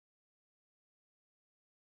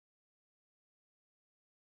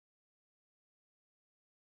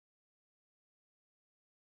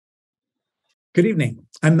Good evening.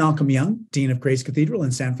 I'm Malcolm Young, Dean of Grace Cathedral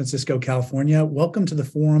in San Francisco, California. Welcome to the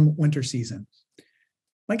Forum winter season.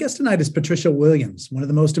 My guest tonight is Patricia Williams, one of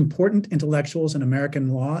the most important intellectuals in American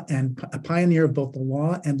law and a pioneer of both the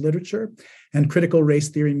law and literature and critical race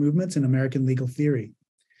theory movements in American legal theory.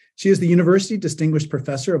 She is the University Distinguished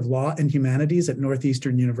Professor of Law and Humanities at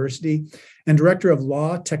Northeastern University and Director of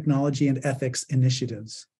Law, Technology, and Ethics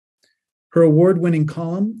Initiatives. Her award-winning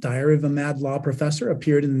column, Diary of a Mad Law Professor,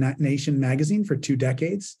 appeared in The Nation magazine for 2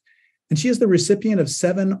 decades, and she is the recipient of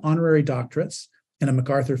 7 honorary doctorates and a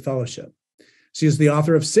MacArthur Fellowship. She is the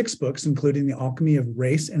author of 6 books, including The Alchemy of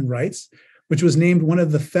Race and Rights, which was named one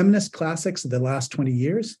of the feminist classics of the last 20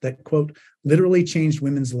 years that, quote, literally changed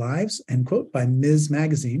women's lives, end quote, by Ms.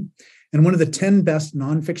 Magazine, and one of the 10 best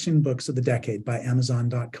nonfiction books of the decade by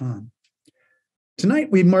Amazon.com.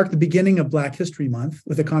 Tonight, we mark the beginning of Black History Month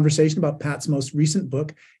with a conversation about Pat's most recent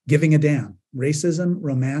book, Giving a Damn, Racism,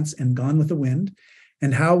 Romance, and Gone with the Wind,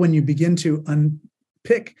 and how when you begin to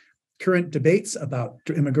unpick current debates about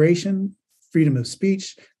immigration, freedom of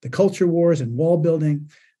speech, the culture wars, and wall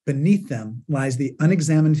building, beneath them lies the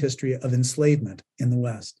unexamined history of enslavement in the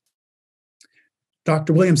West.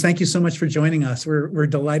 Dr. Williams, thank you so much for joining us. We're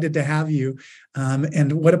delighted to have you.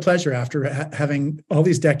 And what a pleasure after having all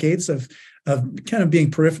these decades of kind of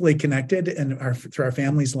being peripherally connected through our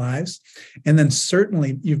families' lives. And then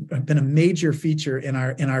certainly you've been a major feature in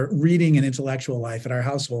our reading and intellectual life at our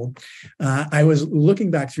household. I was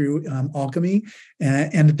looking back through Alchemy,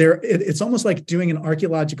 and it's almost like doing an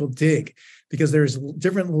archaeological dig, because there's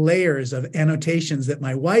different layers of annotations that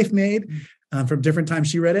my wife made from different times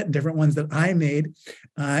she read it and different ones that I made.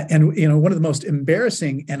 And one of the most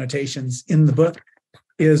embarrassing annotations in the book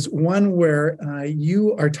is one where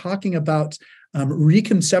you are talking about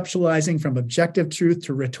reconceptualizing from objective truth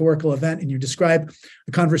to rhetorical event. And you describe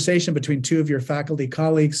a conversation between 2 of your faculty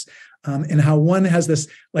colleagues and how one has this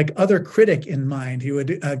like other critic in mind who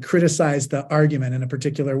would criticize the argument in a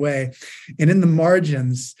particular way. And in the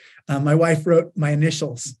margins, my wife wrote my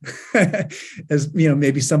initials as,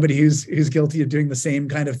 maybe somebody who's guilty of doing the same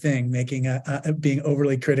kind of thing, being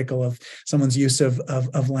overly critical of someone's use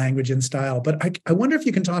of language and style. But I wonder if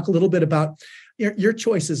you can talk a little bit about your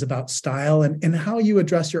choices about style and how you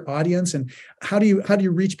address your audience, and how do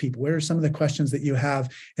you reach people? What are some of the questions that you have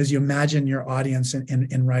as you imagine your audience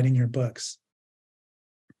in writing your books?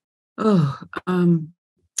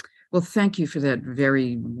 Well, thank you for that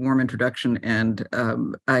very warm introduction. And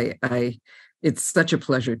it's such a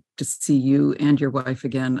pleasure to see you and your wife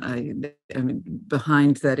again. I mean,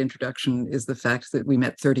 behind that introduction is the fact that we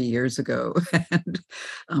met 30 years ago. And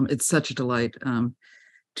it's such a delight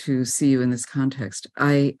to see you in this context.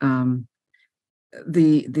 My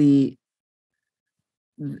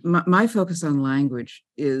focus on language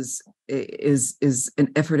is an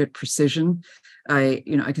effort at precision.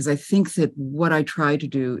 Because I think that what I try to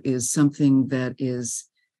do is something that is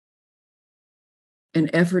an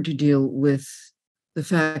effort to deal with the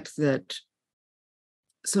fact that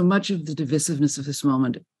so much of the divisiveness of this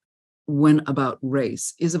moment, when about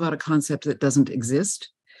race, is about a concept that doesn't exist,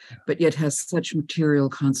 but yet has such material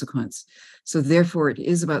consequence. So therefore, it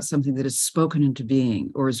is about something that is spoken into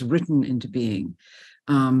being or is written into being,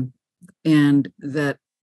 and that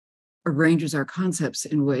arranges our concepts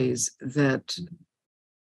in ways that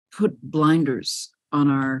put blinders on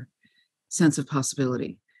our sense of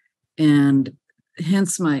possibility. And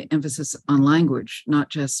hence my emphasis on language, not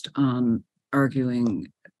just on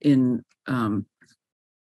arguing in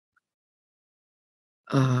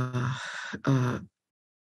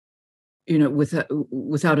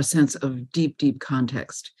without a sense of deep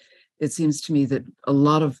context. It seems to me that a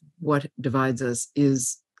lot of what divides us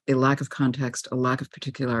is a lack of context, a lack of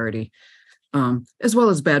particularity, as well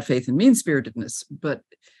as bad faith and mean-spiritedness. But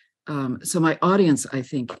so my audience, I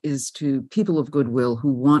think, is to people of goodwill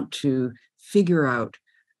who want to figure out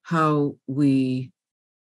how we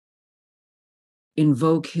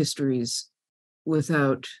invoke histories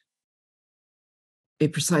without a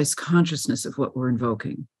precise consciousness of what we're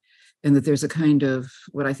invoking. And that there's a kind of,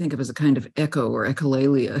 what I think of as a kind of echo or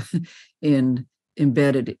echolalia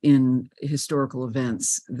embedded in historical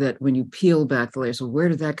events, that when you peel back the layers, so where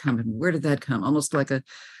did that come and where did that come? Almost like a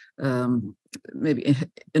maybe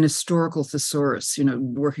an historical thesaurus,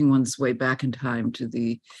 working one's way back in time to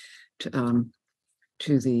the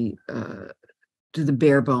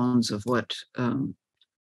bare bones of what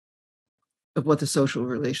the social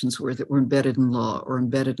relations were that were embedded in law or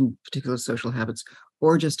embedded in particular social habits,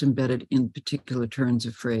 or just embedded in particular turns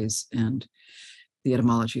of phrase and the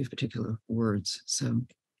etymology of particular words. So,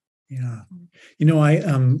 Yeah. I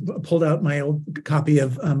pulled out my old copy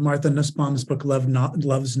of Martha Nussbaum's book,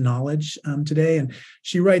 Love's Knowledge, today. And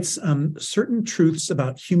she writes, certain truths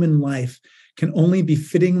about human life can only be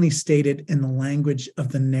fittingly stated in the language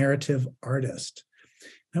of the narrative artist.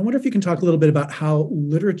 I wonder if you can talk a little bit about how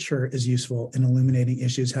literature is useful in illuminating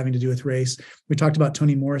issues having to do with race. We talked about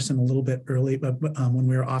Toni Morrison a little bit early, when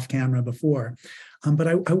we were off camera before. But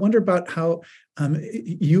I wonder about how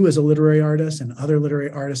you as a literary artist and other literary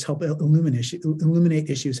artists help illuminate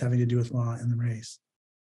issues having to do with law and race.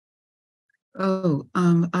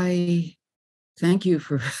 I thank you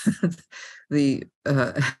for the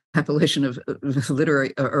appellation of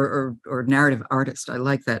literary or narrative artist. I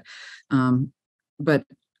like that. But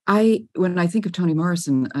when I think of Toni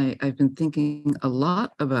Morrison, I've been thinking a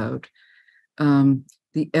lot about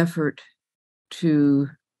the effort to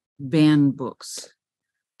ban books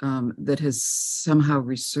that has somehow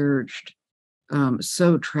resurged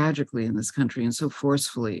so tragically in this country and so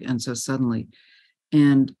forcefully and so suddenly.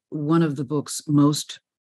 And one of the books most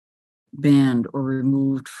banned or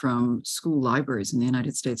removed from school libraries in the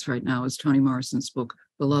United States right now is Toni Morrison's book,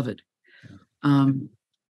 Beloved.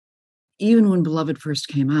 Even when Beloved first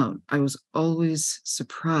came out, I was always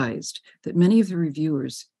surprised that many of the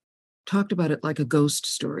reviewers talked about it like a ghost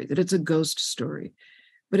story, that it's a ghost story.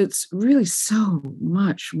 But it's really so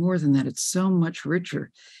much more than that. It's so much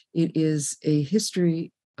richer. It is a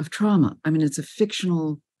history of trauma. I mean, it's a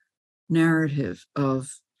fictional narrative of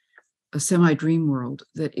a semi-dream world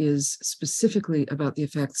that is specifically about the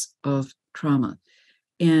effects of trauma.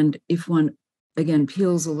 And if one, again,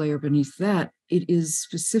 peels a layer beneath that, it is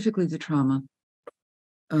specifically the trauma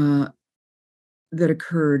that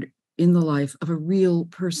occurred in the life of a real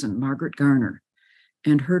person, Margaret Garner,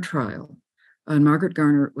 and her trial. And Margaret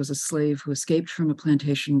Garner was a slave who escaped from a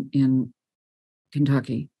plantation in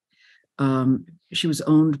Kentucky. She was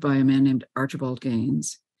owned by a man named Archibald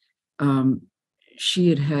Gaines.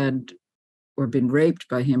 She had or been raped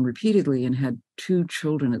by him repeatedly and had 2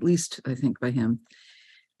 children, at least, I think, by him.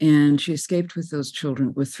 And she escaped with those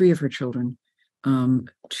children, with 3 of her children,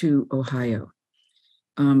 to Ohio.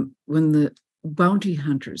 When the bounty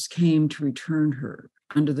hunters came to return her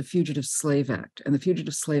under the Fugitive Slave Act, and the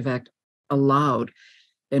Fugitive Slave Act allowed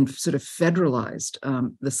and sort of federalized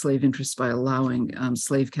the slave interests by allowing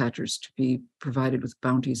slave catchers to be provided with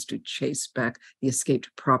bounties to chase back the escaped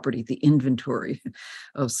property, the inventory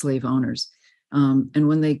of slave owners. And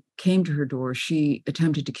when they came to her door, she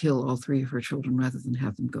attempted to kill all 3 of her children rather than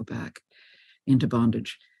have them go back into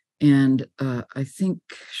bondage. And I think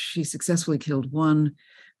she successfully killed 1,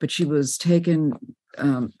 but she was taken,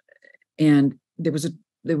 and there was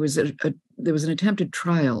an attempted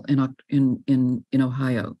trial in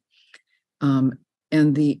Ohio.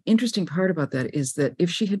 And the interesting part about that is that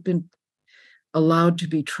if she had been allowed to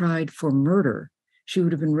be tried for murder, she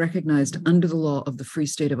would have been recognized under the law of the free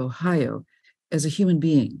state of Ohio as a human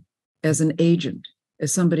being, as an agent,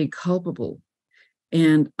 as somebody culpable.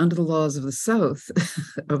 And under the laws of the South,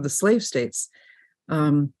 of the slave states,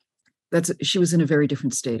 she was in a very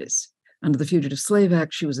different status. Under the Fugitive Slave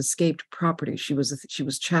Act, she was escaped property. She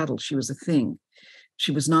was chattel. She was a thing.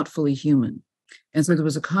 She was not fully human. And so there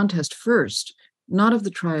was a contest first, not of the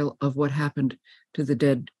trial of what happened to the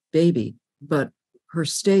dead baby, but her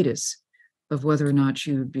status of whether or not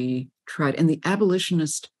she would be tried. And the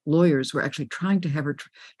abolitionist lawyers were actually trying to have her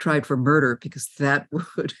tried for murder because that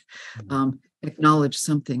would acknowledge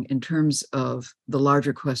something in terms of the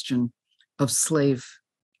larger question of slave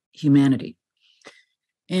humanity.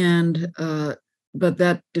 And but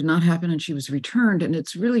that did not happen, and she was returned. And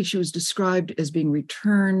she was described as being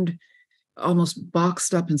returned, almost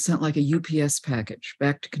boxed up and sent like a UPS package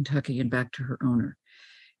back to Kentucky and back to her owner.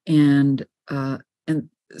 And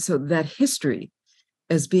so that history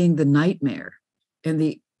as being the nightmare and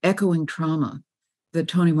the echoing trauma that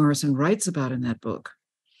Toni Morrison writes about in that book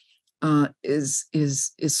is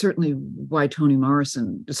certainly why Toni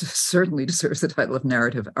Morrison certainly deserves the title of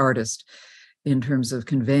narrative artist, in terms of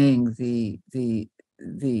conveying the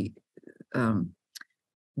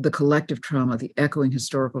collective trauma, the echoing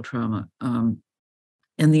historical trauma, and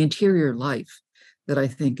the interior life that I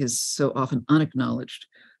think is so often unacknowledged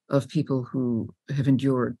of people who have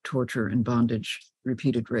endured torture and bondage,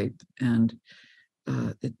 repeated rape, and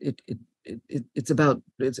it's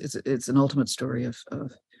an ultimate story of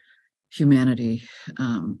humanity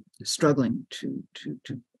struggling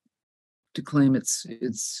to claim its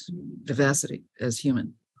vivacity as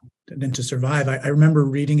human. And to survive. I remember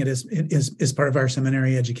reading it as part of our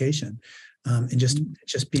seminary education. and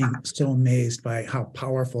just being so amazed by how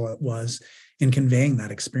powerful it was in conveying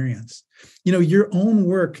that experience. Your own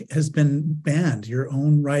work has been banned. Your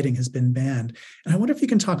own writing has been banned. And I wonder if you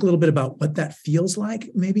can talk a little bit about what that feels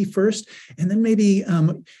like, maybe first, and then maybe,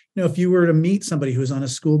 if you were to meet somebody who was on a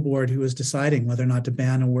school board who was deciding whether or not to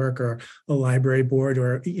ban a work, or a library board,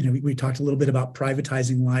 or, we talked a little bit about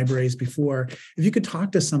privatizing libraries before. If you could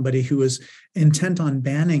talk to somebody who was intent on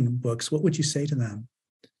banning books, what would you say to them?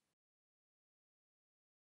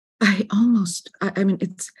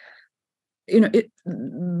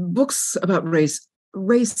 Books about race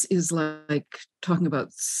is like talking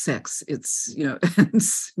about sex. It's, and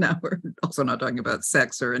now we're also not talking about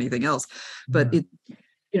sex or anything else, but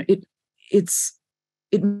it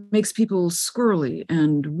makes people squirrely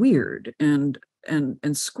and weird and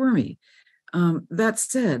squirmy. That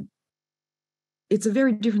said, it's a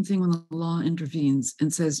very different thing when the law intervenes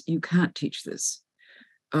and says you can't teach this.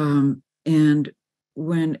 And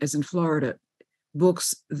when, as in Florida,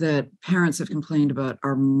 books that parents have complained about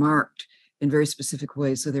are marked in very specific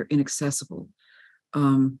ways, so they're inaccessible.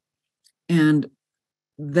 And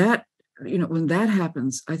that, when that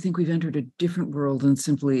happens, I think we've entered a different world than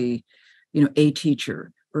simply, a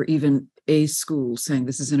teacher or even a school saying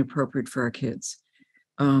this is inappropriate for our kids.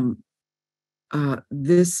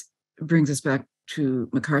 This brings us back to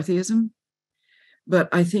McCarthyism. But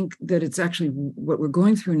I think that it's actually what we're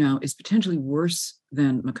going through now is potentially worse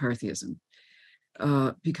than McCarthyism.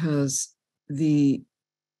 Because the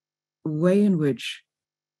way in which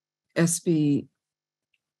SB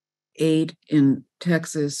 8 in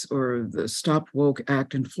Texas or the Stop Woke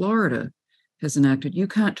Act in Florida has enacted,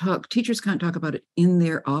 teachers can't talk about it in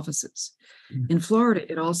their offices. In Florida,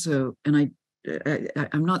 it also, and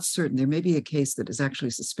I'm not certain, there may be a case that has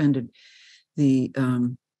actually suspended the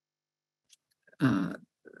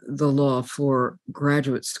law for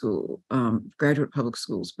graduate public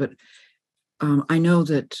schools, but I know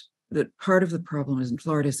that part of the problem is in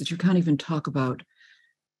Florida is that you can't even talk about,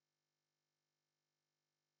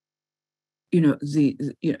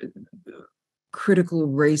 critical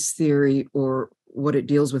race theory or what it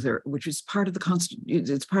deals with, which is part of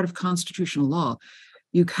it's part of constitutional law.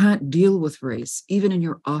 You can't deal with race even in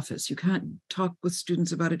your office. You can't talk with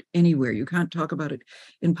students about it anywhere. You can't talk about it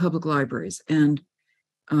in public libraries. And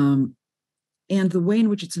the way in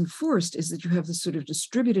which it's enforced is that you have this sort of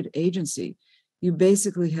distributed agency. You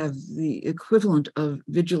basically have the equivalent of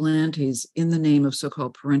vigilantes in the name of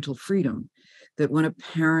so-called parental freedom, that when a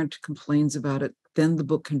parent complains about it, then the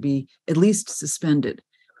book can be at least suspended,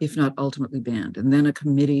 if not ultimately banned. And then a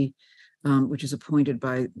committee, which is appointed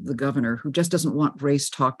by the governor, who just doesn't want race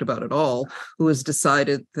talked about at all, who has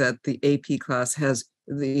decided that the AP class has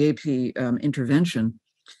the AP intervention,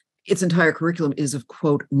 its entire curriculum is of,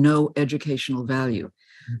 quote, no educational value.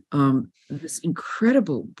 This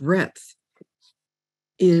incredible breadth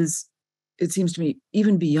is, it seems to me,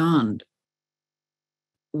 even beyond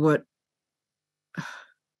what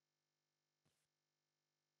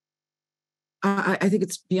I think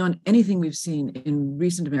it's beyond anything we've seen in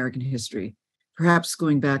recent American history, perhaps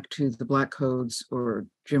going back to the Black Codes or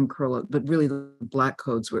Jim Crow, but really the Black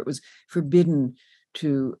Codes, where it was forbidden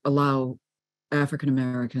to allow African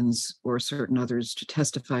Americans or certain others to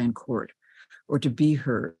testify in court or to be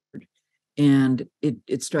heard. And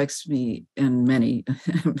it strikes me and many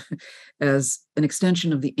as an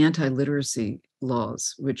extension of the anti-literacy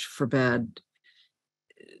laws, which forbade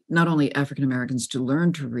not only African Americans to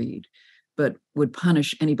learn to read, but would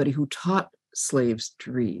punish anybody who taught slaves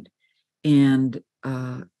to read. And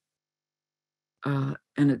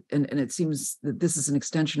it seems that this is an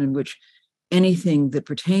extension in which anything that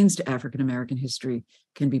pertains to African American history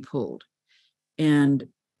can be pulled. And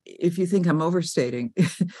if you think I'm overstating,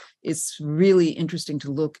 it's really interesting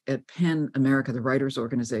to look at PEN America, the writers'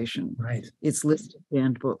 organization. Right. Its list of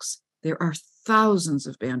banned books. There are thousands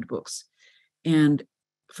of banned books. And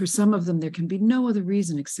for some of them, there can be no other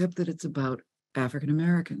reason except that it's about African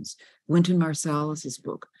Americans. Wynton Marsalis's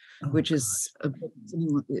book, which is, I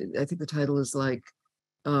think the title is like,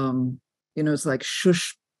 it's like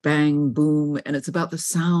Shush, Bang, Boom, and it's about the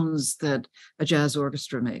sounds that a jazz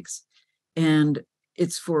orchestra makes. And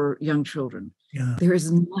it's for young children. Yeah. There is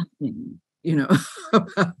nothing,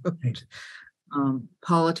 about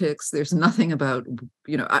politics. There's nothing about,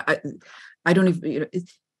 I don't even,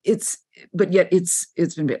 but yet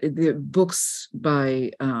it's been the books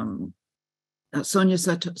by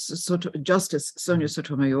Justice Sonia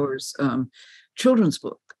Sotomayor's children's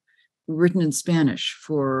book, written in Spanish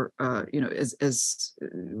for as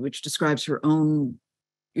which describes her own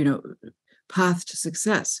path to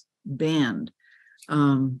success, banned.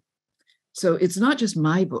 So it's not just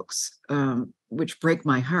my books, which break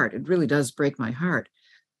my heart. It really does break my heart.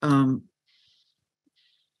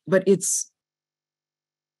 But it's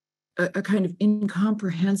a kind of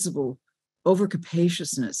incomprehensible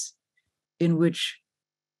overcapaciousness in which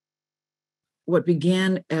what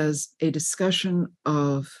began as a discussion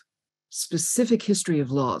of specific history of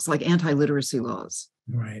laws, like anti-literacy laws,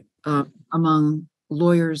 Right. Among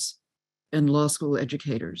lawyers and law school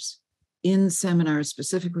educators in seminars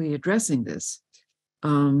specifically addressing this,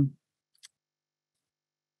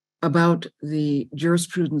 about the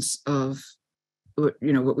jurisprudence of,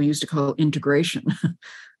 what we used to call integration,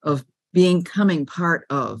 of becoming part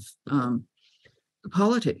of the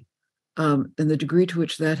polity, and the degree to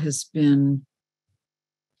which that has been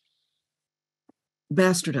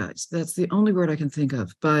bastardized. That's the only word I can think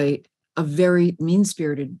of, by a very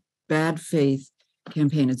mean-spirited, bad faith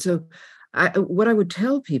campaign. And so what I would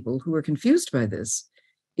tell people who are confused by this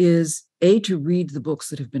is to read the books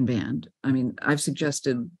that have been banned. I mean, I've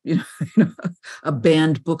suggested, a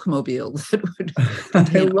banned bookmobile that would.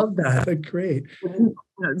 I love that. Great.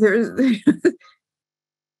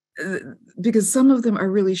 Because some of them are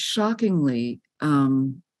really shockingly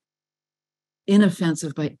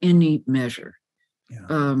inoffensive by any measure.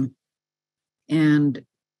 Yeah. And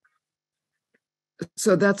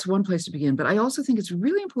so that's one place to begin. But I also think it's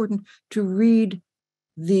really important to read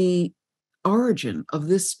the origin of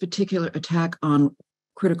this particular attack on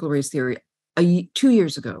critical race theory. 2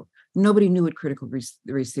 years ago, nobody knew what critical race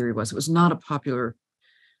theory was. It was not a popular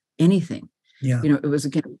anything. Yeah. It was,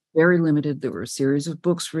 again, very limited. There were a series of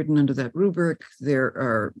books written under that rubric. There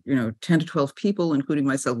are, 10 to 12 people, including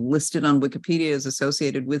myself, listed on Wikipedia as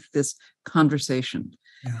associated with this conversation.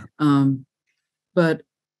 Yeah. But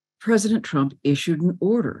President Trump issued an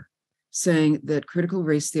order saying that critical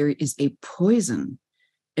race theory is a poison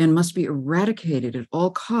and must be eradicated at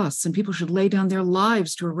all costs, and people should lay down their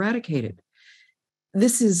lives to eradicate it.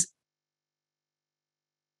 This is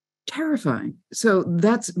terrifying. So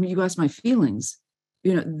you asked my feelings.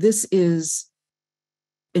 This is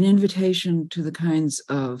an invitation to the kinds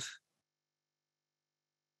of,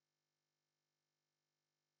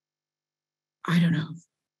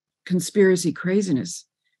 conspiracy craziness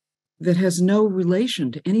that has no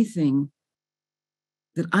relation to anything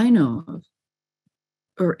that I know of,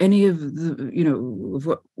 or any of the, of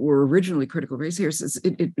what were originally critical race theories.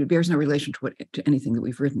 It bears no relation to anything that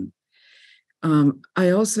we've written.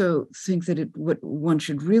 I also think that what one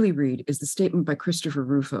should really read is the statement by Christopher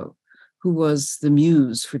Rufo, who was the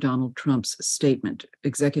muse for Donald Trump's statement,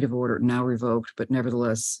 executive order now revoked, but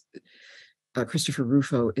nevertheless, Christopher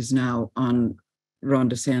Rufo is now on Ron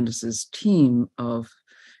DeSantis's team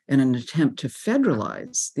in an attempt to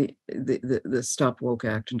federalize the Stop Woke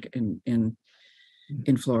Act in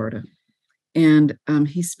Florida. And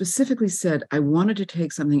he specifically said, I wanted to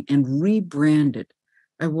take something and rebrand it.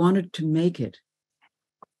 I wanted to make it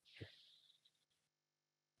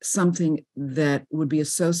something that would be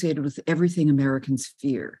associated with everything Americans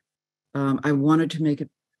fear. I wanted to make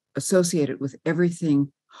it associated with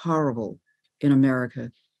everything horrible in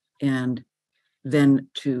America, and then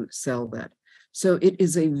to sell that. So it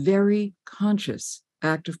is a very conscious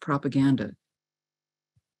act of propaganda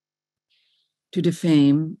to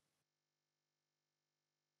defame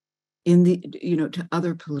to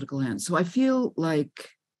other political ends. So I feel like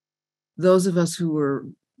those of us who were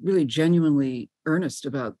really genuinely earnest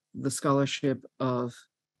about the scholarship that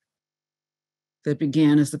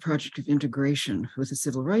began as the project of integration with the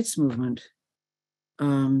civil rights movement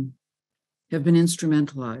have been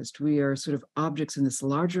instrumentalized. We are sort of objects in this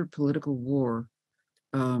larger political war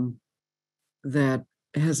that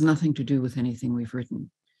has nothing to do with anything we've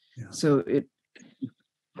written. Yeah. So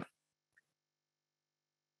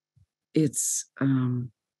it's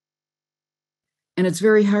and it's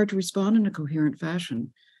very hard to respond in a coherent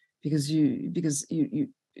fashion because you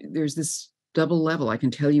there's this double level. I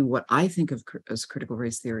can tell you what I think of as critical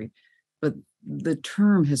race theory, but the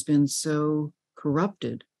term has been so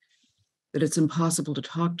corrupted that it's impossible to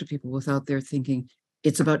talk to people without their thinking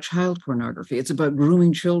it's about child pornography, it's about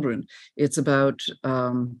grooming children, it's about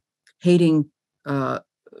hating.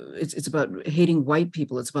 It's about hating white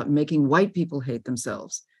people. It's about making white people hate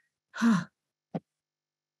themselves.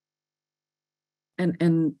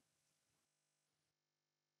 And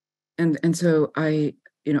so I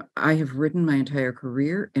have written my entire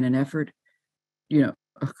career in an effort, I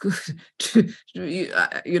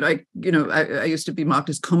used to be mocked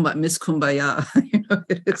as Miss Kumbaya.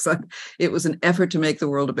 It's like it was an effort to make the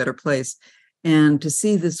world a better place, and to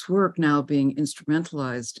see this work now being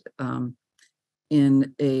instrumentalized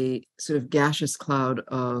in a sort of gaseous cloud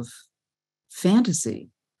of fantasy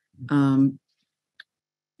um,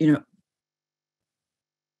 you know,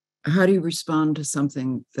 how do you respond to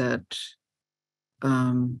something that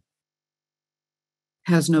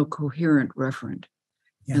has no coherent referent?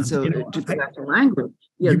 Yeah. And so to go back to language,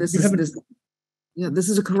 this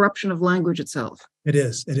is a corruption of language itself. It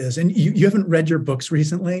is. And you haven't read your books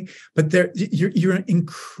recently, but you're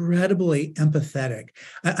incredibly empathetic.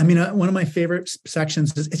 I mean, one of my favorite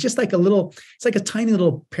sections is it's just like it's like a tiny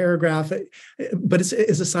little paragraph, but it's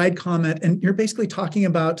a side comment. And you're basically talking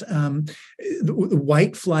about the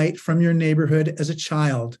white flight from your neighborhood as a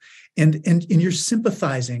child. And you're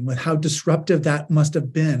sympathizing with how disruptive that must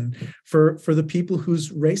have been for the people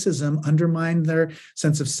whose racism undermined their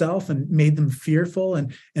sense of self and made them fearful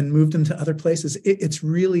and moved them to other places. It's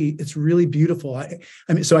really beautiful. I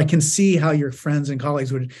mean, so I can see how your friends and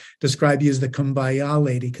colleagues would describe you as the kumbaya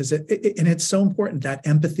lady, because it's so important, that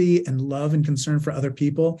empathy and love and concern for other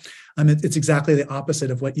people. It's exactly the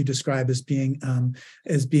opposite of what you describe as being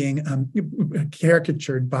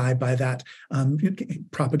caricatured by that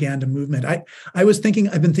propaganda movement. I've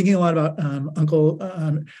been thinking a lot about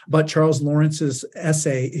about Charles Lawrence's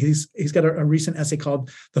essay. He's got a recent essay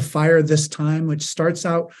called "The Fire This Time," which starts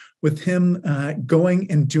out with him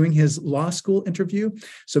going and doing his law school interview.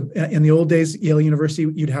 So in the old days, Yale University,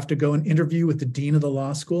 you'd have to go and interview with the dean of the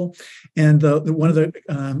law school. And one of the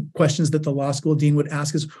questions that the law school dean would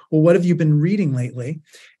ask is, well, what have you been reading lately?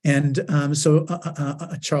 And so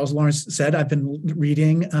Charles Lawrence said, I've been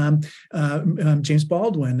reading James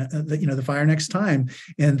Baldwin, The Fire Next Time.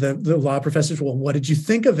 And the law professors, well, what did you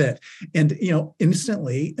think of it? And,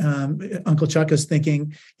 instantly, Uncle Chuck is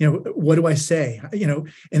thinking, what do I say?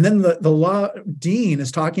 And then the law dean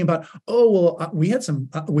is talking about, we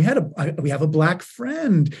have a black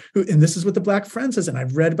friend who, and this is what the black friend says. And I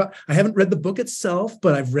haven't read the book itself,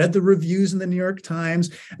 but I've read the reviews in the New York Times.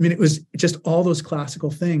 I mean, it was just all those classical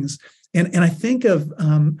things. And I think of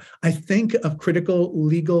critical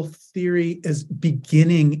legal theory as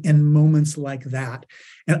beginning in moments like that.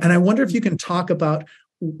 And I wonder if you can talk about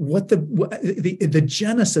what the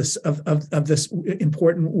genesis of this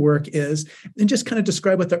important work is, and just kind of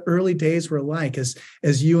describe what the early days were like as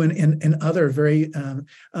you and other very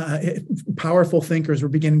powerful thinkers were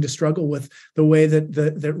beginning to struggle with the way that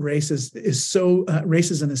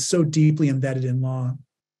racism is so deeply embedded in law.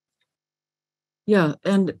 Yeah,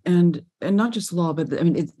 and not just law, but I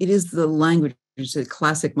mean, it is the language. You said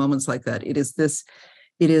classic moments like that. It is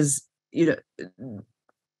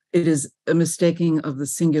a mistaking of the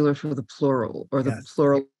singular for the plural, or the Yes.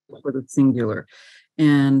 plural for the singular,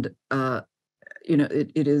 and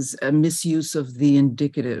it is a misuse of the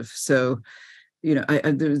indicative. So,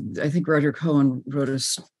 I think Roger Cohen wrote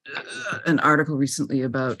an article recently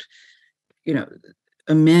about,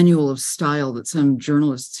 a manual of style that some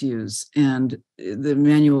journalists use, and the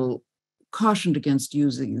manual cautioned against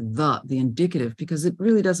using the indicative, because it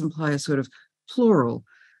really does imply a sort of plural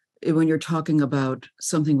when you're talking about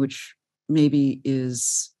something which maybe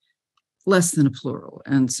is less than a plural.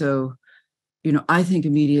 And so, I think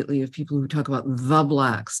immediately of people who talk about the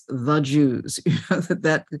blacks, the Jews,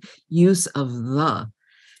 that use of the,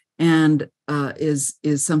 and is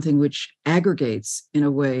something which aggregates in a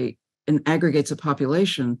way, and aggregates a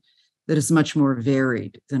population that is much more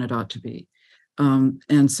varied than it ought to be.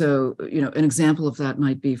 And so, an example of that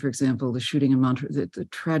might be, for example, the shooting in the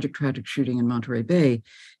tragic shooting in Monterey Bay,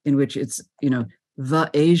 in which it's, the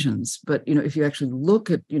Asians. But, if you actually look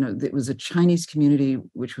at, it was a Chinese community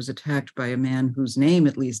which was attacked by a man whose name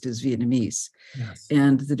at least is Vietnamese. Yes.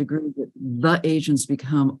 And the degree that the Asians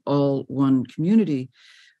become all one community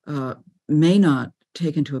may not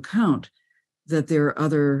take into account that there are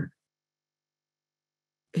other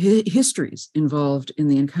histories involved in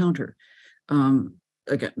the encounter.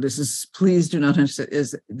 Again, please do not understand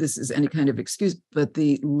this is any kind of excuse, but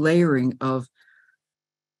the layering of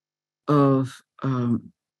the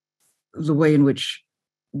way in which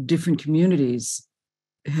different communities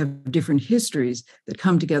have different histories that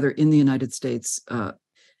come together in the United States.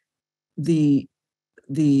 The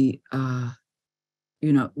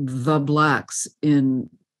blacks in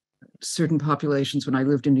certain populations when I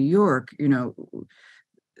lived in New York,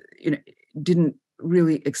 didn't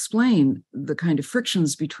really explain the kind of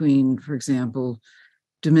frictions between, for example,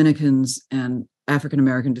 Dominicans and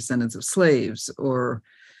African-American descendants of slaves, or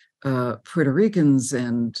Puerto Ricans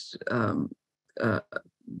and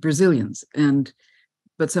Brazilians.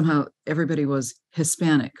 But somehow everybody was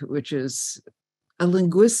Hispanic, which is a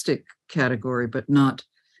linguistic category, but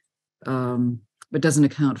doesn't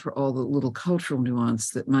account for all the little cultural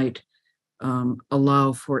nuance that might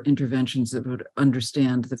allow for interventions that would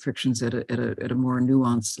understand the frictions at a more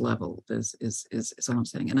nuanced level is all I'm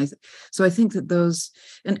saying. And so I think that those,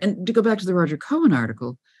 and to go back to the Roger Cohen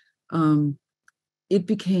article, it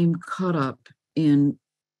became caught up in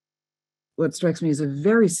what strikes me as a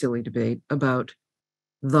very silly debate about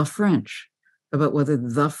the French, about whether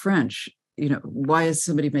the French, why is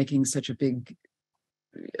somebody making such a big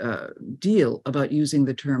deal about using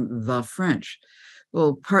the term the French?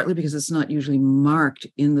 Well, partly because it's not usually marked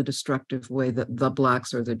in the destructive way that the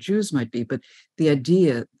Blacks or the Jews might be, but the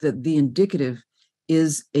idea that the indicative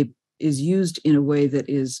is used in a way that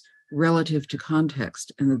is relative to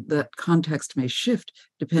context, and that context may shift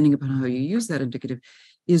depending upon how you use that indicative,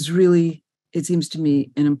 is really, it seems to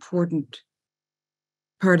me, an important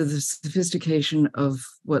part of the sophistication of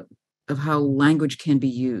how language can be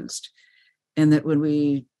used. And that when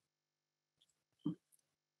we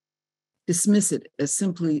dismiss it as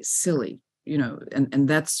simply silly, and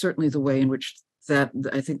that's certainly the way in which that,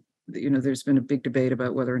 I think, there's been a big debate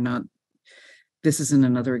about whether or not this isn't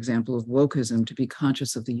another example of wokeism, to be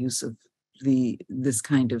conscious of the use of this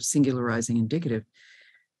kind of singularizing indicative.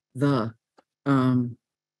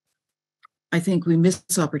 I think we miss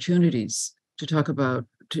opportunities to talk about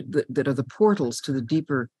that are the portals to the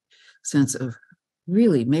deeper sense of,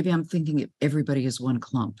 really, maybe I'm thinking of everybody as one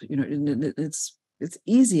clump. It's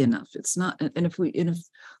easy enough. It's not, and if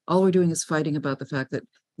all we're doing is fighting about the fact that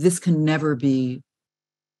this can never be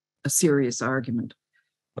a serious argument,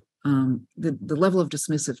 the level of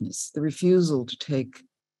dismissiveness, the refusal to take,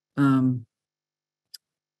 to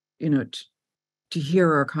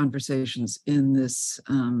hear our conversations in this,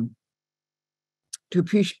 to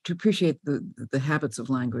appreciate the habits of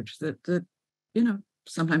language that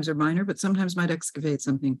sometimes are minor, but sometimes might excavate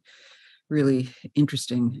something really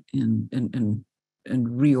interesting and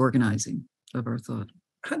reorganizing of our thought.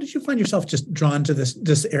 How did you find yourself just drawn to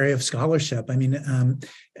this area of scholarship? I mean,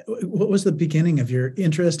 what was the beginning of your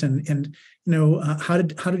interest, and how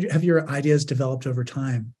did you have your ideas developed over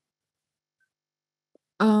time?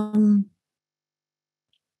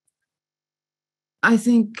 I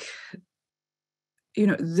think,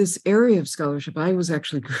 this area of scholarship, I was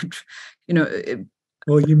actually,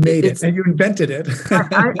 well, you made it and you invented it. But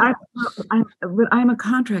I'm a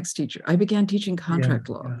contracts teacher. I began teaching contract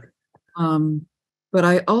law. Yeah. But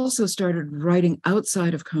I also started writing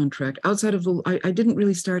outside of contract, I didn't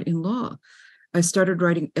really start in law. I started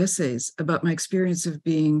writing essays about my experience of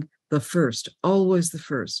being the first, always the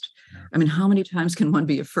first. Yeah. I mean, how many times can one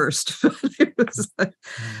be a first? It was like,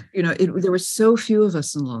 there were so few of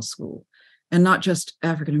us in law school. And not just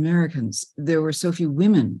African Americans. There were so few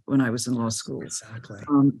women when I was in law school. Exactly.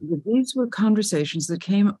 These were conversations that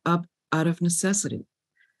came up out of necessity.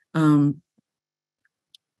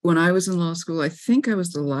 When I was in law school, I think I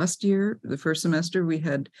was the last year, the first semester, we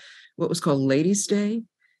had what was called Ladies' Day,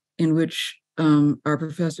 in which our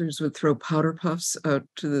professors would throw powder puffs out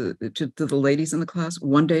to the ladies in the class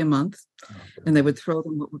one day a month, and they would throw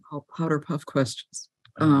them what we call powder puff questions.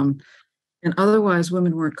 And otherwise,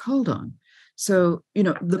 women weren't called on. So,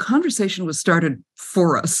 the conversation was started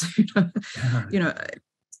for us.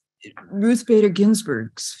 Ruth Bader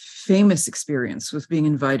Ginsburg's famous experience with being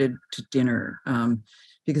invited to dinner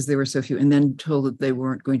because there were so few, and then told that they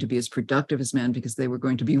weren't going to be as productive as men because they were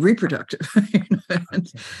going to be reproductive.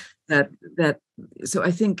 So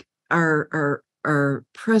I think our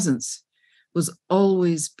presence was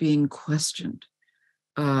always being questioned,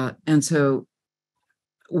 and so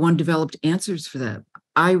one developed answers for that.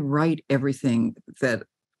 I write everything that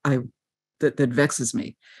vexes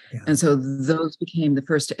me. Yeah. And so those became the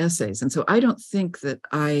first essays. And so I don't think that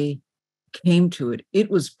I came to it.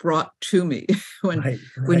 It was brought to me when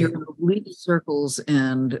you're in elite circles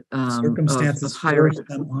and circumstances force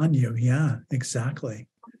them on you. Yeah, exactly.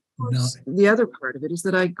 No. The other part of it is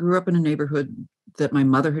that I grew up in a neighborhood that my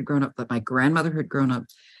mother had grown up, that my grandmother had grown up.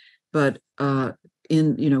 But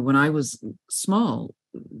when I was small,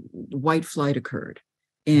 white flight occurred.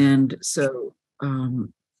 And so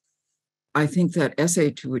I think that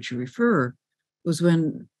essay to which you refer was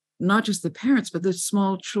when not just the parents, but the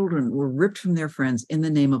small children were ripped from their friends in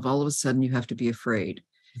the name of all of a sudden you have to be afraid.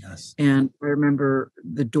 Yes. And I remember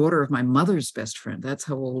the daughter of my mother's best friend, that's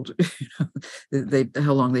how old,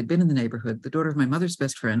 how long they'd been in the neighborhood. The daughter of my mother's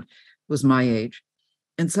best friend was my age.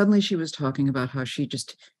 And suddenly she was talking about how she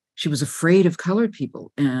was afraid of colored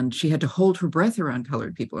people and she had to hold her breath around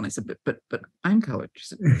colored people. And I said, but I'm colored. She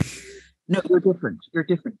said, no, you're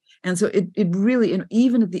different. And so it really, and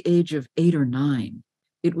even at the age of 8 or 9,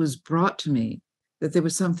 it was brought to me that there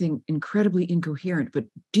was something incredibly incoherent, but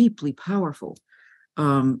deeply powerful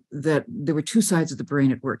that there were two sides of the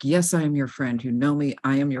brain at work. Yes, I am your friend. You know me.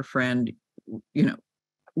 I am your friend.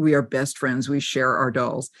 We are best friends. We share our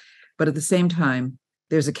dolls. But at the same time,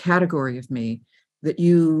 there's a category of me that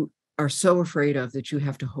you are so afraid of that you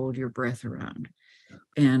have to hold your breath around.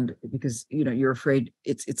 And because, you're afraid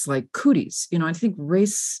it's like cooties. I think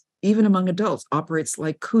race, even among adults, operates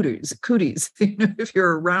like cooties. If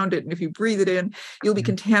you're around it and if you breathe it in, you'll be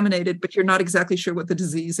contaminated, but you're not exactly sure what the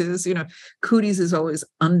disease is. Cooties is always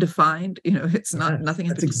undefined. It's not nothing.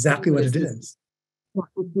 That's exactly what it is.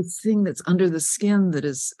 This thing that's under the skin that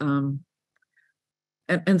is, and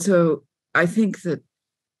so I think that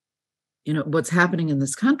what's happening in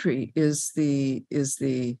this country is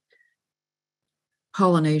the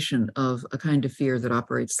pollination of a kind of fear that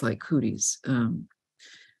operates like cooties. And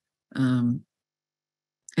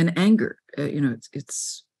anger,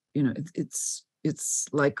 it's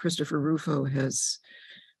like Christopher Rufo has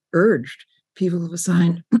urged people to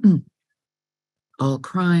assign all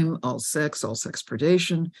crime, all sex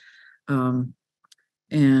predation,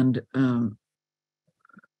 and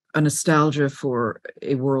a nostalgia for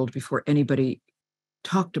a world before anybody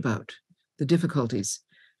talked about the difficulties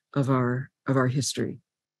of our history.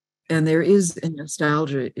 And there is a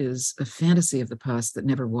nostalgia, is a fantasy of the past that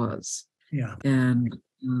never was. Yeah. And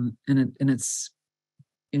it's,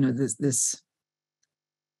 this,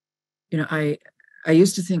 I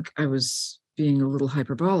used to think I was being a little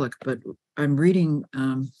hyperbolic, but I'm reading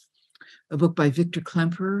a book by Victor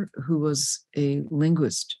Klemperer, who was a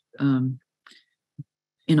linguist.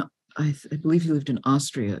 I believe he lived in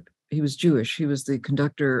Austria. He was Jewish. He was the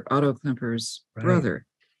conductor Otto Klemperer's brother.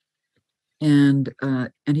 And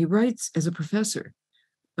he writes as a professor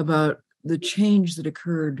about the change that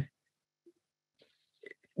occurred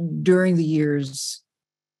during the years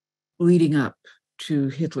leading up to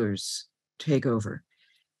Hitler's takeover.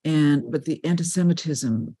 But the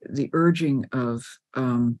anti-Semitism, the urging of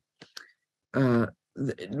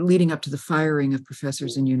leading up to the firing of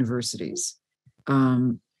professors in universities,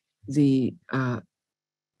 the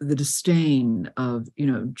disdain of,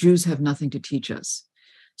 Jews have nothing to teach us.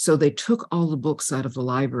 So they took all the books out of the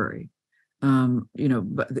library. But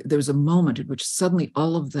there was a moment at which suddenly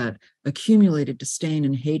all of that accumulated disdain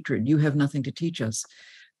and hatred, you have nothing to teach us,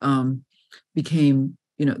 became,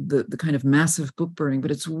 the kind of massive book burning. But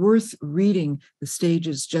it's worth reading the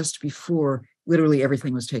stages just before literally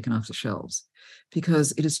everything was taken off the shelves,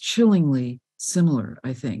 because it is chillingly similar,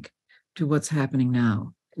 I think, to what's happening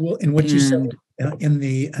now. Well, and what you said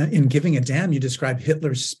in Giving a Damn, you describe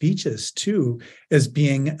Hitler's speeches too as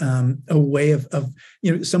being a way of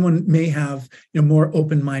someone may have more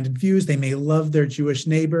open-minded views. They may love their Jewish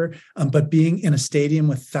neighbor, but being in a stadium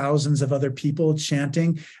with thousands of other people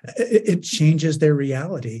chanting, it changes their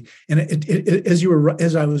reality. And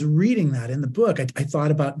as I was reading that in the book, I thought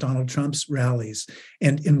about Donald Trump's rallies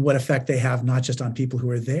and what effect they have, not just on people who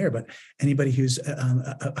are there, but anybody who's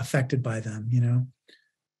affected by them.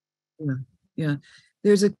 Yeah,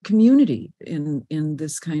 there's a community in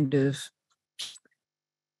this kind of,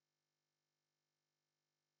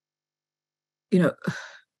 in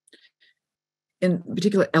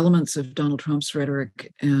particular elements of Donald Trump's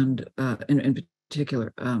rhetoric, and in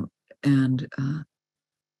particular, and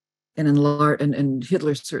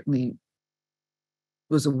Hitler certainly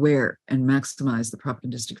was aware and maximized the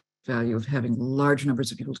propagandistic value of having large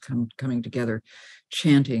numbers of people coming together,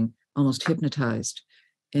 chanting, almost hypnotized.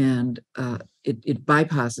 And it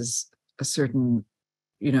bypasses a certain,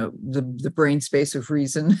 the brain space of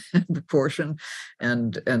reason and proportion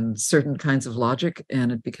and certain kinds of logic, and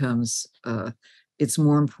it becomes it's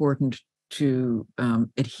more important to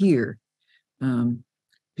adhere,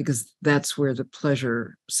 because that's where the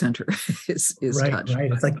pleasure center is touched.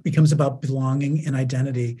 Right. It's like becomes about belonging and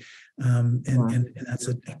identity, and that's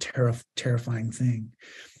a terrifying thing.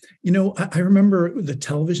 I remember the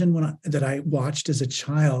television that I watched as a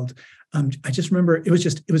child. I just remember it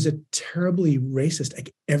was a terribly racist,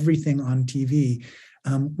 like everything on TV,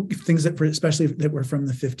 things especially that were from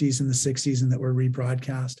the 50s and the 60s and that were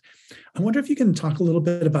rebroadcast. I wonder if you can talk a little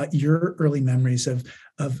bit about your early memories of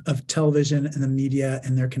television and the media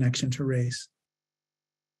and their connection to race.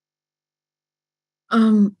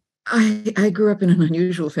 I grew up in an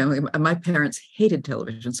unusual family. My parents hated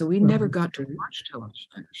television, so we never got to watch television,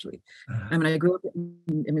 actually. I grew up,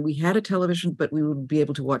 we had a television, but we would be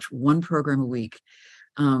able to watch one program a week.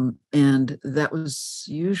 And that was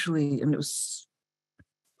usually, it was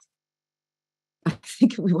I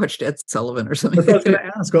think we watched Ed Sullivan or something. That's what I was going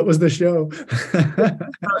to ask. What was the show?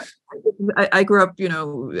 I grew up,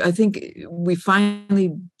 I think we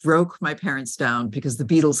finally broke my parents down because the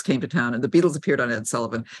Beatles came to town and the Beatles appeared on Ed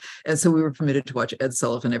Sullivan. And so we were permitted to watch Ed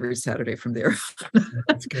Sullivan every Saturday from there.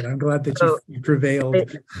 That's good. I'm glad that you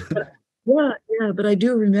prevailed. Yeah, but I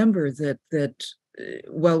do remember that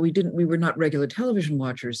while we were not regular television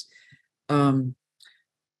watchers, my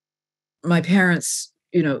parents,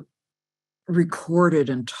 recorded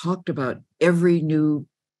and talked about every new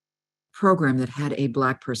program that had a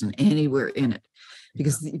Black person anywhere in it,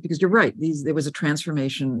 because you're right, there was a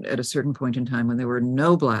transformation at a certain point in time when there were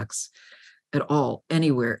no Blacks at all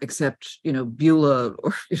anywhere except Beulah,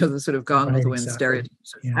 or the sort of Gone with the Wind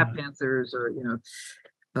stereotypes, Tap Dancers, or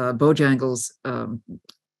Bojangles,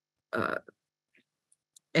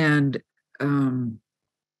 and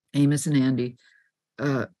Amos and Andy,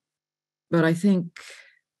 but I think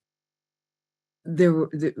there were,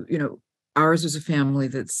 ours was a family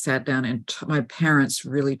that sat down and my parents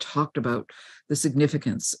really talked about the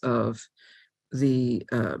significance of the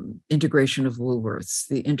integration of Woolworths,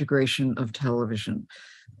 the integration of television,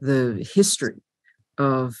 the history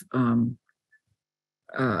of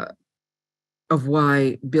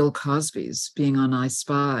why Bill Cosby's being on I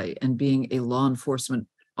Spy and being a law enforcement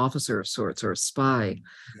officer of sorts, or a spy,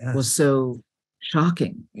 was so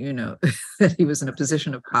shocking, that he was in a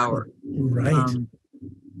position of power. Right.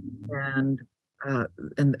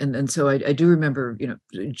 And so I do remember,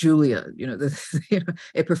 Julia,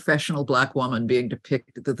 a professional Black woman being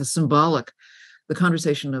depicted, the symbolic, the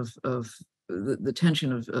conversation of the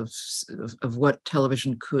tension of what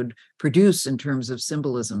television could produce in terms of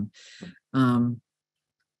symbolism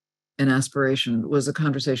and aspiration was a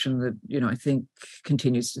conversation that, I think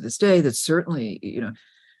continues to this day, that certainly,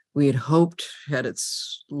 we had hoped had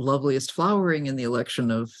its loveliest flowering in the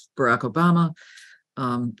election of Barack Obama.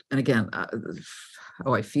 And again,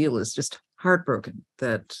 how I feel is just heartbroken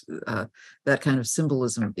that that kind of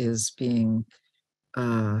symbolism is being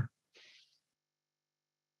plowed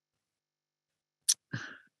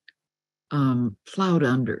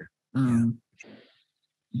under.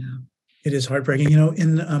 It is heartbreaking.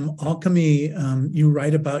 In Alchemy, you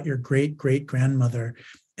write about your great-great-grandmother.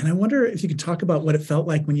 And I wonder if you could talk about what it felt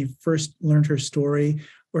like when you first learned her story,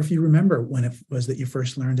 or if you remember when it was that you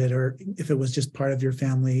first learned it, or if it was just part of your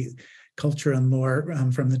family culture and lore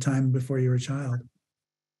from the time before you were a child.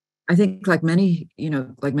 I think like many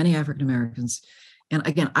African Americans, and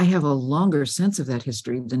again, I have a longer sense of that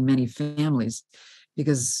history than many families,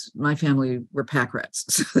 because my family were pack rats.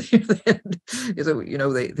 So,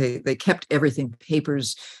 they kept everything: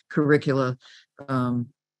 papers, curricula,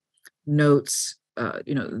 notes.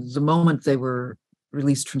 The moment they were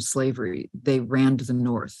released from slavery, they ran to the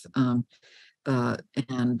North, and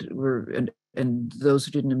those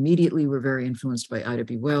who didn't immediately were very influenced by Ida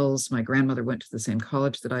B. Wells. My grandmother went to the same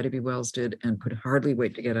college that Ida B. Wells did and could hardly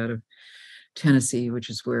wait to get out of Tennessee, which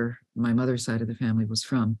is where my mother's side of the family was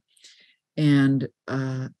from. And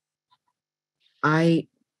I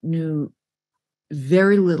knew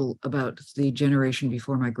very little about the generation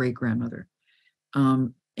before my great-grandmother.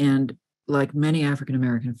 And like many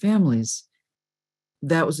African-American families,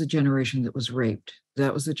 that was the generation that was raped.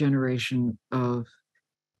 That was the generation of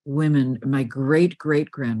women. My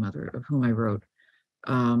great-great-grandmother, of whom I wrote,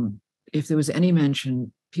 if there was any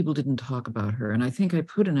mention, people didn't talk about her. And I think I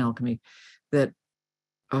put in Alchemy that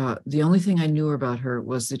the only thing I knew about her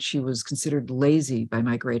was that she was considered lazy by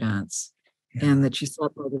my great aunts, and that she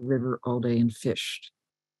sat by the river all day and fished.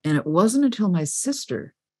 And it wasn't until my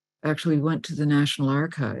sister actually went to the National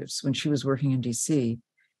Archives when she was working in DC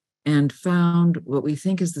and found what we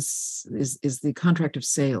think is the contract of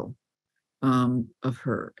sale of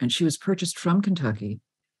her. And she was purchased from Kentucky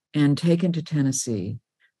and taken to Tennessee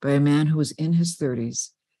by a man who was in his 30s.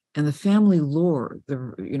 And the family lore,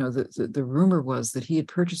 the rumor was that he had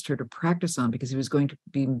purchased her to practice on because he was going to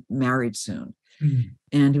be married soon. Mm.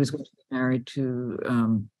 And he was going to be married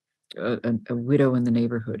to a widow in the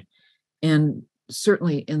neighborhood. And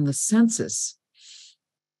certainly in the census,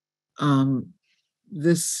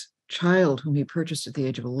 this child whom he purchased at the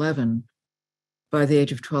age of 11, by the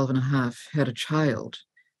age of 12 and a half, had a child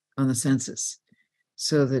on the census,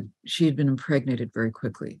 so that she had been impregnated very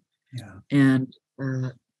quickly. Yeah. And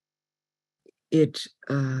it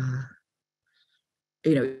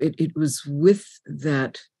was with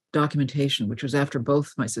that documentation, which was after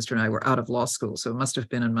both my sister and I were out of law school, so it must have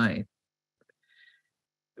been in my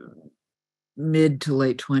mid to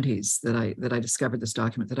late 20s that I discovered this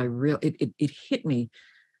document, that it hit me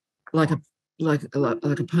like a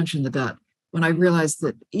punch in the gut when I realized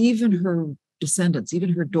that even her descendants,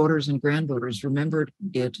 even her daughters and granddaughters, remembered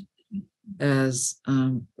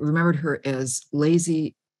her as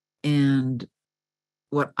lazy, and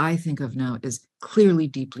what I think of now is clearly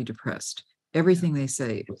deeply depressed. Everything they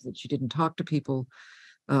say is that she didn't talk to people,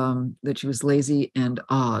 that she was lazy and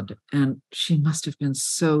odd, and she must have been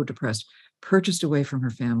so depressed, purchased away from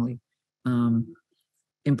her family,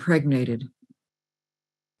 impregnated,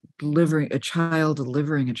 delivering a child,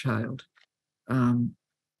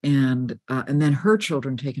 and then her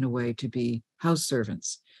children taken away to be house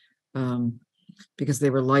servants, because they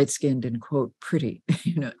were light-skinned and, quote, pretty,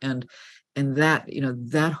 and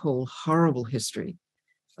that whole horrible history,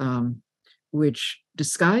 which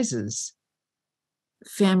disguises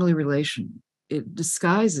family relation. It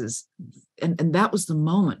disguises, and that was the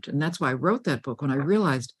moment, and that's why I wrote that book, when I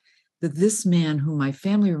realized that this man, whom my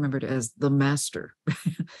family remembered as the master,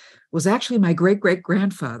 was actually my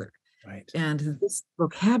great-great-grandfather. Right. And this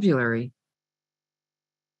vocabulary,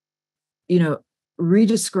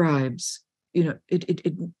 redescribes,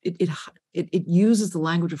 it uses the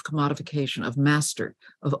language of commodification, of master,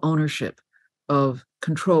 of ownership, of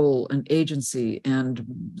control and agency, and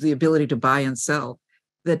the ability to buy and sell,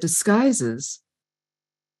 that disguises,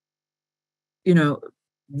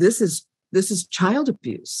 this is child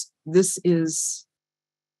abuse. This is,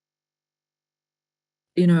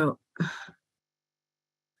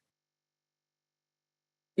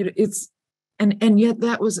 it's, and yet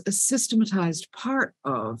that was a systematized part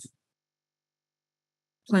of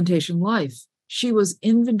plantation life. She was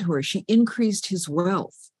inventory. She increased his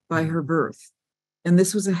wealth by her birth. And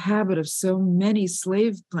this was a habit of so many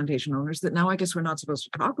slave plantation owners that now I guess we're not supposed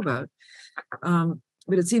to talk about.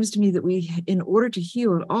 But it seems to me that in order to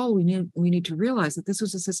heal it all, we need to realize that this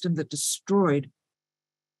was a system that destroyed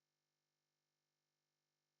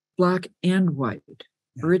Black and white,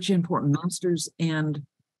 rich and poor, masters and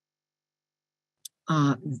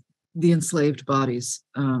the enslaved bodies,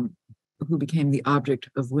 who became the object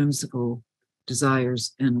of whimsical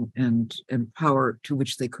desires and power to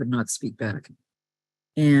which they could not speak back.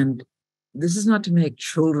 And this is not to make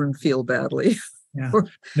children feel badly. Yeah.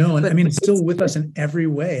 No, and I mean, it's still with us in every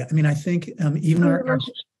way. I mean, I think even our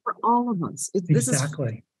for all of us. Exactly. This is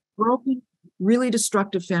broken, really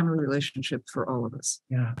destructive family relationship for all of us.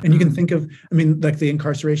 Yeah. And you can think of, like the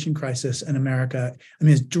incarceration crisis in America,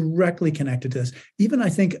 is directly connected to this. Even I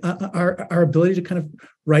think our ability to kind of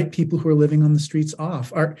write people who are living on the streets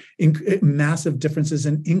off, our massive differences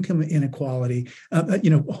in income inequality,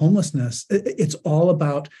 homelessness. It's all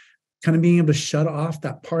about kind of being able to shut off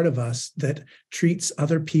that part of us that treats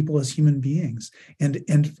other people as human beings. And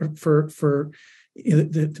for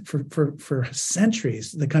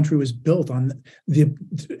centuries, the country was built on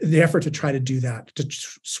the effort to try to do that, to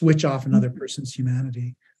switch off another person's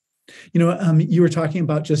humanity. You were talking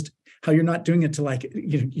about just how you're not doing it to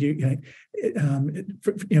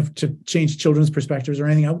to change children's perspectives or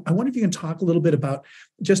anything. I wonder if you can talk a little bit about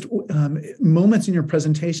just moments in your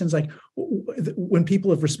presentations, like when people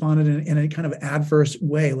have responded in a kind of adverse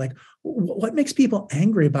way, like what makes people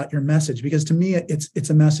angry about your message? Because to me, it's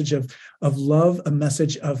a message of love, a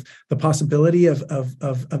message of the possibility of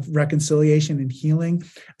reconciliation and healing.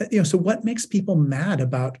 So what makes people mad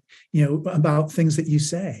about things that you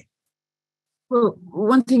say? Well,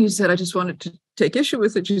 one thing you said, I just wanted to take issue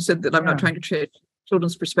with it. You said that I'm not trying to change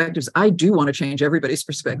children's perspectives. I do want to change everybody's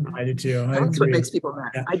perspective. I do too. That's what makes people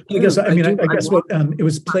mad. Yeah. I guess what it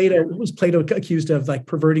was Plato accused of, like,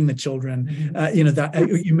 perverting the children. Mm-hmm.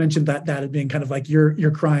 That you mentioned that as being kind of like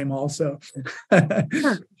your crime also. Yeah.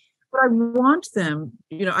 But I want them,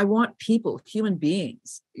 I want people, human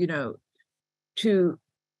beings, to.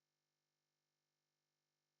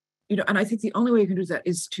 And I think the only way you can do that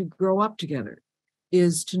is to grow up together,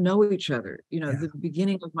 is to know each other. The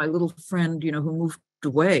beginning of my little friend, who moved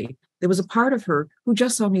away, there was a part of her who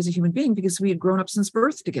just saw me as a human being because we had grown up since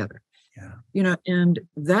birth together. Yeah. And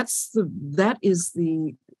that is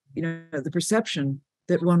the perception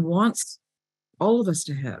that one wants all of us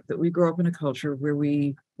to have, that we grow up in a culture where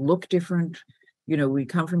we look different, we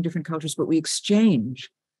come from different cultures, but we exchange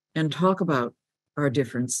and talk about our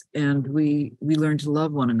difference, and we learn to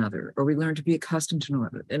love one another, or we learn to be accustomed to one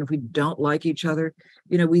another. And if we don't like each other,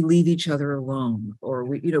 we leave each other alone, or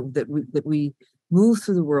that we move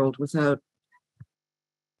through the world without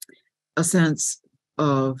a sense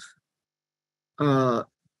of what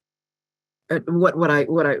I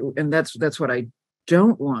and that's what I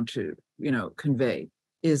don't want to convey,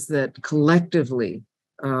 is that collectively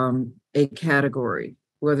a category,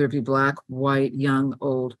 whether it be Black, white, young,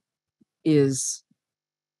 old, is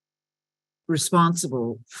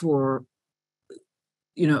responsible for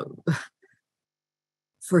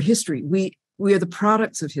history. we are the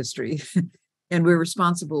products of history, and we're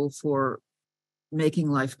responsible for making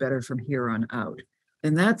life better from here on out.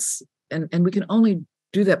 And that's and we can only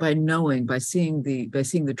do that by knowing, by seeing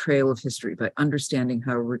the trail of history, by understanding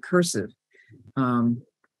how recursive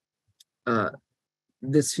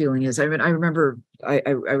this feeling is. I mean, I remember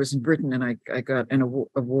I was in Britain, and I got an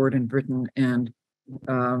award in Britain, and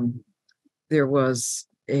there was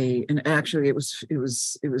and actually it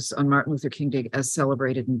was on Martin Luther King Day, as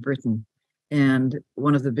celebrated in Britain, and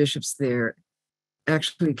one of the bishops there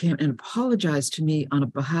actually came and apologized to me on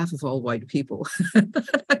behalf of all white people.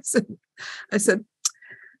 I said,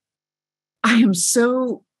 I am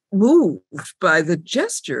so moved by the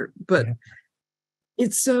gesture, but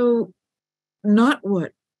it's so not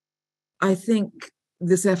what I think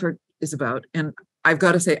this effort is about. And I've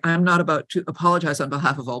got to say, I'm not about to apologize on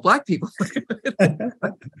behalf of all Black people. And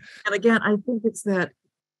again, I think it's that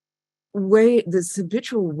way, this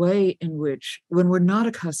habitual way in which, when we're not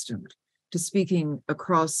accustomed to speaking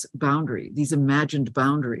across boundary, these imagined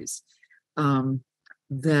boundaries,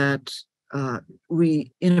 that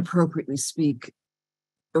we inappropriately speak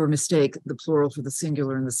or mistake the plural for the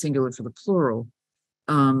singular and the singular for the plural,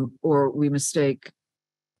 or we mistake,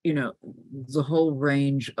 the whole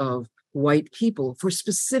range of white people for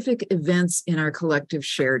specific events in our collective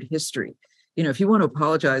shared history. If you want to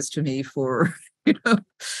apologize to me for,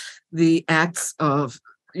 the acts of,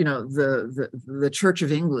 the Church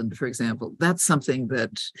of England, for example, that's something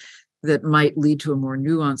that might lead to a more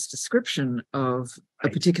nuanced description of a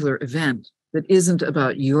particular event that isn't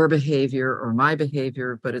about your behavior or my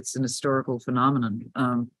behavior, but it's an historical phenomenon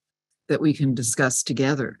that we can discuss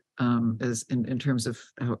together, as in terms of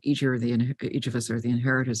how each of us are the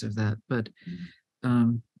inheritors of that. But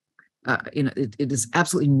it is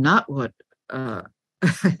absolutely not what I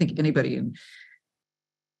think anybody in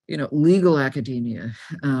legal academia,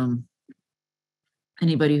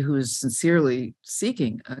 anybody who is sincerely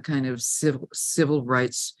seeking a kind of civil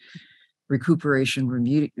rights recuperation,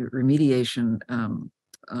 remediation,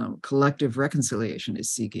 collective reconciliation is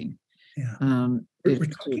seeking. Yeah. We're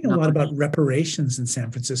talking a lot about reparations in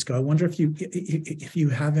San Francisco. I wonder if you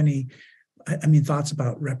have any, thoughts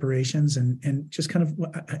about reparations and just kind of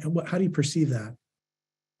how do you perceive that?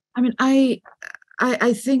 I mean, I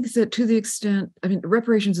think that to the extent,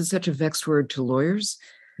 reparations is such a vexed word to lawyers.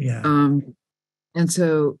 Yeah. And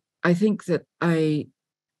so I think that I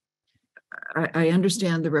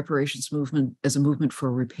understand the reparations movement as a movement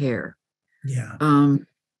for repair. Yeah.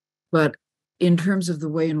 But in terms of the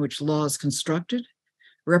way in which law is constructed,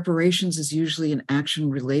 reparations is usually an action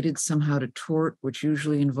related somehow to tort, which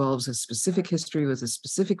usually involves a specific history with a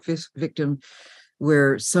specific victim,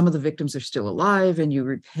 where some of the victims are still alive, and you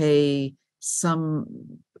repay some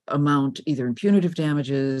amount either in punitive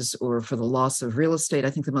damages or for the loss of real estate.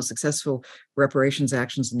 I think the most successful reparations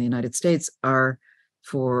actions in the United States are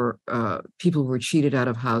for people who were cheated out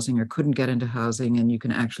of housing or couldn't get into housing, and you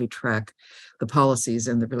can actually track the policies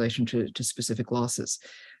and the relation to specific losses.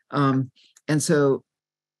 And so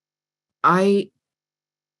I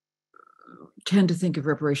tend to think of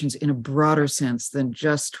reparations in a broader sense than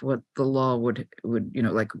just what the law would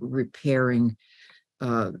like repairing,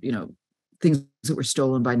 things that were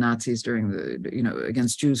stolen by Nazis during the,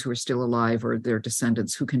 against Jews who are still alive or their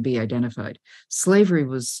descendants who can be identified. Slavery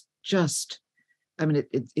was just,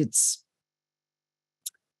 it's,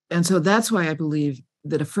 and so that's why I believe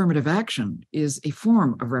that affirmative action is a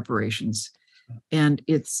form of reparations. And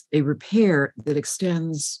it's a repair that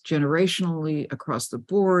extends generationally across the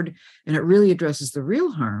board. And it really addresses the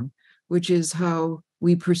real harm, which is how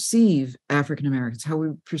we perceive African Americans, how we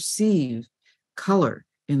perceive color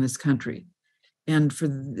in this country. And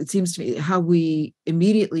it seems to me, how we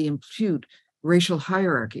immediately impute racial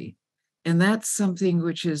hierarchy. And that's something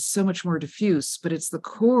which is so much more diffuse, but it's the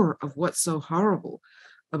core of what's so horrible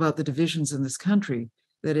about the divisions in this country,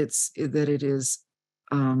 that it's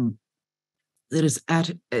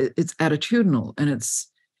attitudinal, and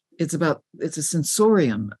it's a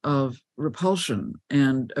sensorium of repulsion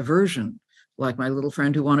and aversion, like my little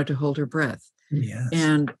friend who wanted to hold her breath. Yes.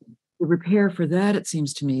 And the repair for that, it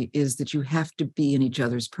seems to me, is that you have to be in each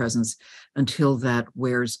other's presence until that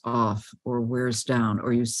wears off or wears down,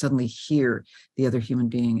 or you suddenly hear the other human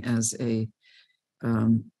being as a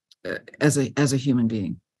human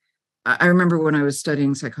being. I remember when I was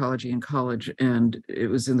studying psychology in college, and it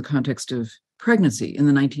was in the context of pregnancy in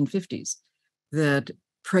the 1950s, that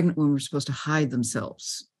pregnant women were supposed to hide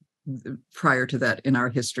themselves. Prior to that in our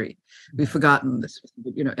history, we've forgotten this,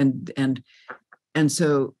 and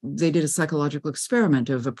so they did a psychological experiment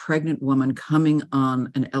of a pregnant woman coming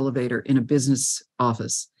on an elevator in a business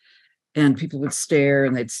office, and people would stare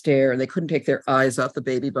and they'd stare and they couldn't take their eyes off the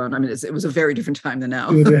baby bump. I mean, it was a very different time than now.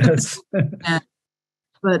 It is. And,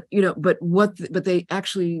 but they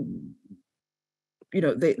actually,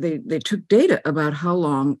 they took data about how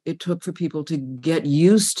long it took for people to get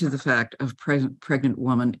used to the fact of pregnant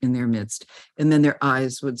woman in their midst, and then their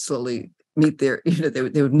eyes would slowly meet their, they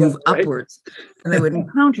would move upwards, and they would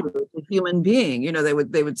encounter a human being.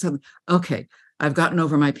 They would say, okay, I've gotten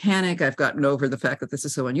over my panic, I've gotten over the fact that this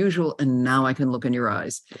is so unusual, and now I can look in your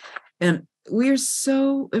eyes. And we're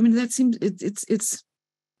so, I mean, that seems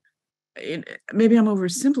maybe I'm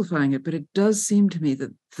oversimplifying it, but it does seem to me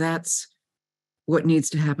that that's what needs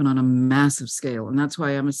to happen on a massive scale. And that's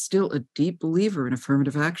why I'm still a deep believer in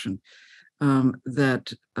affirmative action,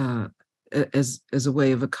 that as a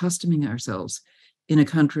way of accustoming ourselves in a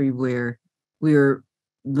country where we're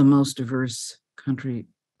the most diverse country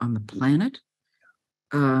on the planet,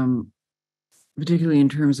 particularly in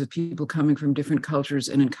terms of people coming from different cultures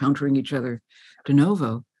and encountering each other de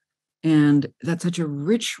novo. And that's such a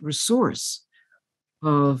rich resource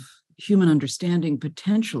of human understanding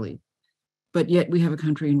potentially. But yet we have a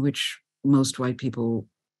country in which most white people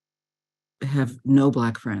have no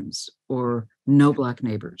Black friends or no Black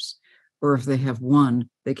neighbors. Or if they have one,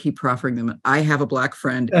 they keep proffering them. I have a Black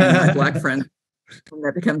friend, and my Black friend, and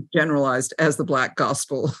that becomes generalized as the Black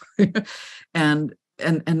gospel. and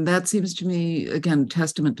that seems to me, again,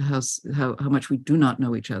 testament to how much we do not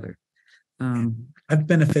know each other. I've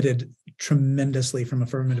benefited tremendously from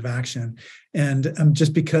affirmative action, and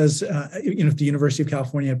just because the University of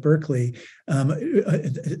California at Berkeley,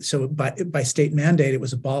 so by state mandate, it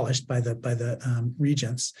was abolished by the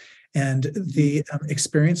regents, and the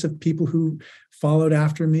experience of people who followed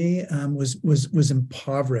after me was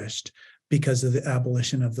impoverished because of the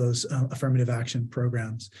abolition of those affirmative action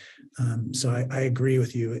programs. So I agree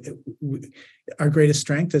with you. Our greatest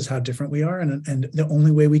strength is how different we are, and the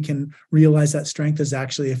only way we can realize that strength is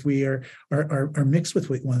actually if we are mixed with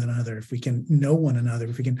one another, if we can know one another,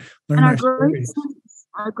 if we can learn our stories.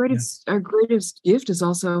 Our greatest gift is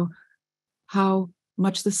also how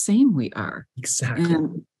much the same we are. Exactly.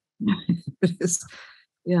 And it is,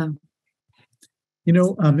 yeah.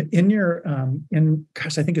 In your, I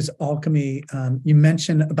think it's Alchemy, you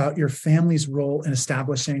mentioned about your family's role in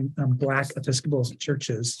establishing Black Episcopal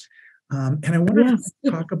churches. And I wonder if you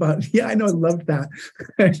could talk about, I know, I loved that.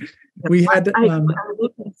 We had, I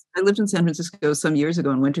lived in San Francisco some years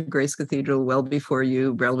ago and went to Grace Cathedral well before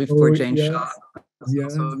Jane Shaw,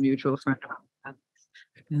 also a mutual friend of mine.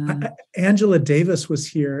 Angela Davis was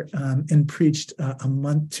here and preached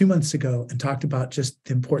 2 months ago and talked about just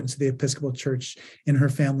the importance of the Episcopal Church in her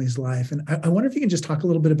family's life. And I wonder if you can just talk a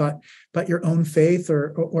little bit about your own faith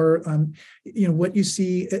or what you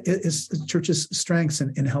see as church's strengths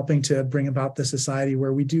in helping to bring about the society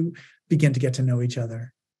where we do begin to get to know each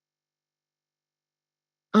other.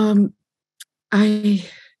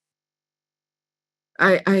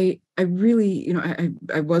 I really,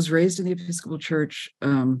 I was raised in the Episcopal Church,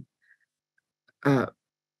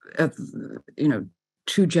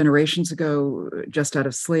 2 generations ago, just out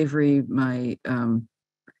of slavery. My,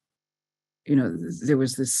 there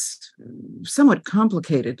was this somewhat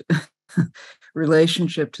complicated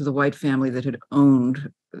relationship to the white family that had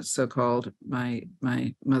owned, so-called, my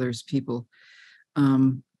mother's people.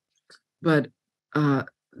 But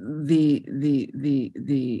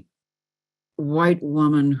the white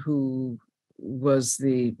woman who was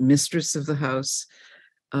the mistress of the house,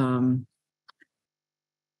 and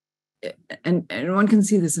one can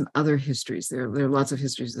see this in other histories. There are lots of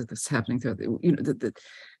histories that this is happening throughout.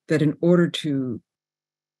 That in order to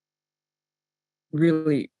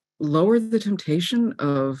really lower the temptation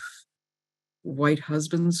of white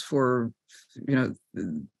husbands for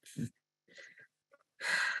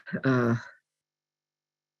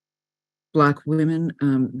Black women,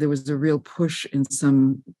 there was a real push in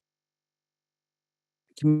some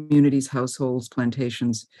communities, households,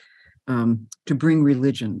 plantations, to bring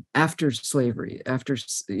religion after slavery, after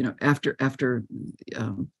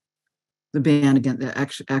the ban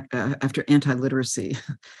against after anti-literacy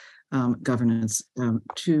governance,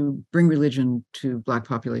 to bring religion to Black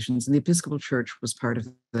populations, and the Episcopal Church was part of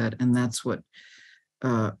that, and that's what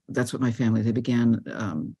my family. They began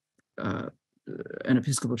an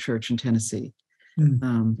Episcopal church in Tennessee,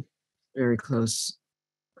 very close,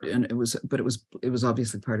 and it was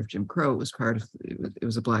obviously part of Jim Crow. It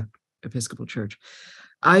was a Black Episcopal church.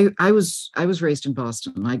 I was raised in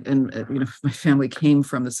Boston. My family came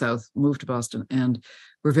from the South, moved to Boston, and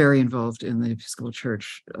were very involved in the Episcopal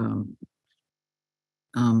Church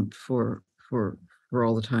for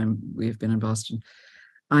all the time we have been in Boston.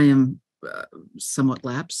 I am somewhat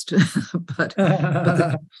lapsed, but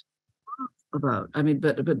the about, I mean,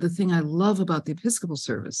 but the thing I love about the Episcopal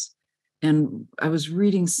service, and I was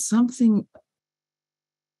reading something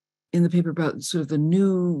in the paper about sort of the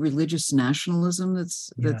new religious nationalism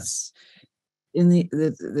that's in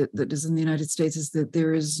that is in the United States, is that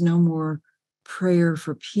there is no more prayer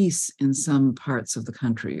for peace in some parts of the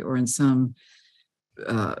country, or in some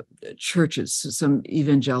churches, some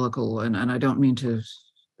evangelical, and I don't mean to,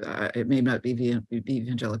 it may not be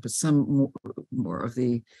evangelical, but some more of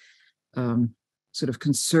the sort of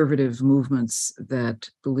conservative movements that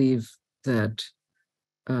believe that,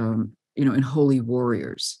 in holy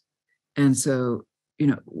warriors. And so,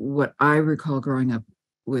 what I recall growing up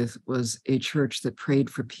with was a church that prayed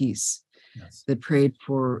for peace, that prayed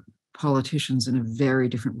for politicians in a very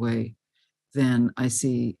different way than I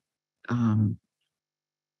see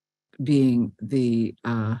being the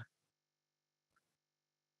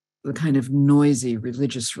kind of noisy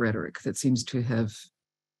religious rhetoric that seems to have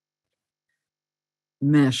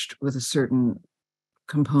meshed with a certain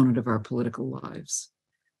component of our political lives.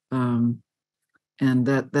 And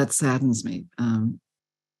that saddens me.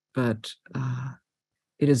 But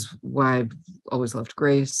it is why I've always loved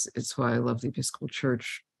Grace. It's why I love the Episcopal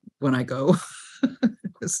Church when I go.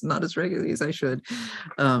 It's not as regularly as I should.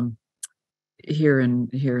 Here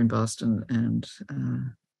in Boston,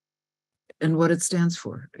 and what it stands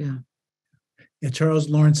for. Yeah. Charles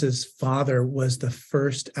Lawrence's father was the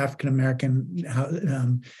first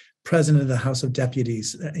African-American president of the House of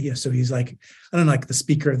Deputies. So he's like, I don't know, like the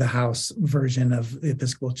Speaker of the House version of the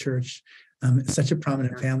Episcopal Church. It's such a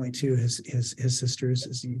prominent family too. His sisters,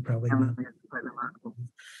 as you probably know. Quite remarkable.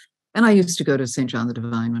 And I used to go to St. John the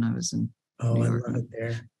Divine when I was in New York. I love it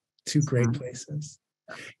there. Two great places.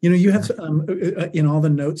 You have in all the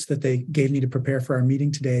notes that they gave me to prepare for our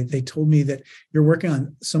meeting today, they told me that you're working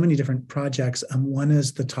on so many different projects. One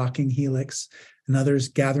is the Talking Helix, another is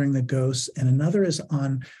Gathering the Ghosts, and another is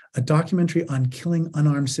on a documentary on killing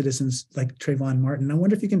unarmed citizens like Trayvon Martin. I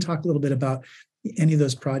wonder if you can talk a little bit about any of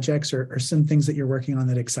those projects or some things that you're working on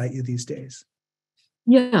that excite you these days.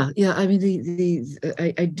 Yeah. I mean,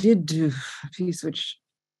 I did do a piece which,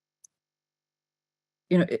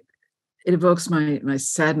 it evokes my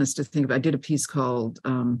sadness to think about. I did a piece called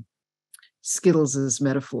Skittles as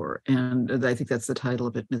Metaphor, and I think that's the title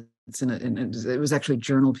of it. It was actually a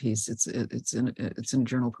journal piece. It's in a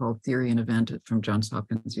journal called Theory and Event from Johns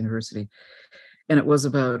Hopkins University, and it was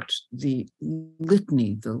about the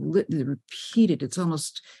litany, the repeated.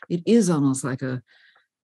 It is almost like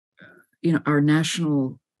our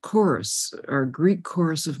national chorus, our Greek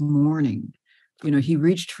chorus of mourning. He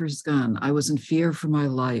reached for his gun. I was in fear for my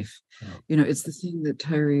life. Oh. It's the thing that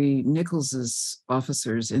Tyree Nichols's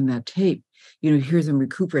officers in that tape, hear them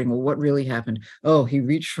recuperating. Well, what really happened? Oh, he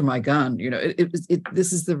reached for my gun.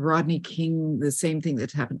 This is the Rodney King, the same thing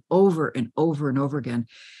that's happened over and over and over again.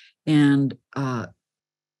 And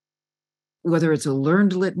whether it's a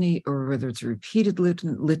learned litany or whether it's a repeated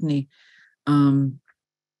litany, it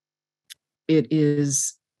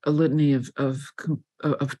is a litany of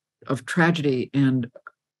tragedy, and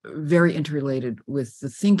very interrelated with the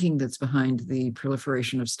thinking that's behind the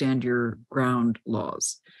proliferation of stand your ground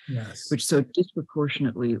laws, which so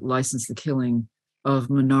disproportionately license the killing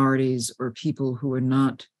of minorities or people who are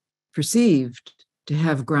not perceived to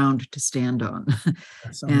have ground to stand on.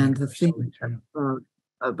 And the thing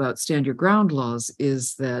about stand your ground laws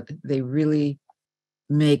is that they really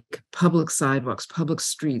make public sidewalks, public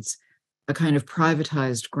streets, a kind of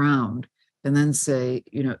privatized ground. And then say,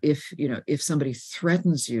 if somebody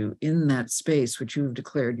threatens you in that space, which you've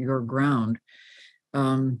declared your ground,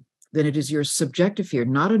 then it is your subjective fear,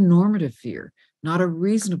 not a normative fear, not a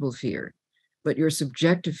reasonable fear, but your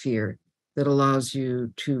subjective fear that allows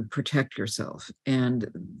you to protect yourself. And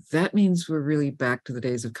that means we're really back to the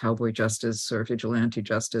days of cowboy justice or vigilante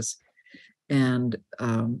justice. And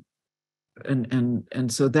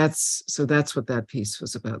so that's what that piece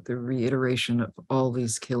was about, the reiteration of all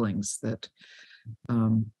these killings that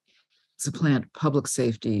supplant public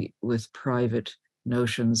safety with private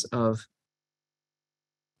notions of,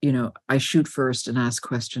 I shoot first and ask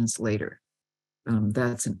questions later.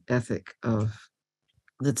 That's an ethic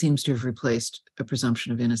that seems to have replaced a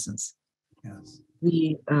presumption of innocence. Yes.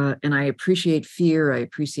 And I appreciate fear, I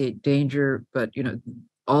appreciate danger, but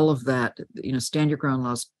all of that, stand your ground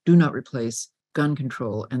laws do not replace gun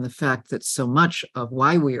control. And the fact that so much of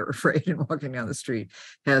why we are afraid and walking down the street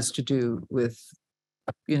has to do with,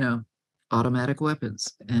 automatic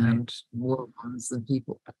weapons and more guns than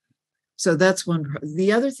people. So that's one.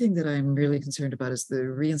 The other thing that I'm really concerned about is the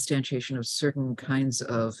reinstantiation of certain kinds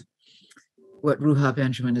of what Ruha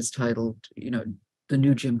Benjamin has titled, the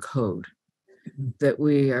new Jim Code, that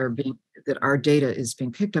that our data is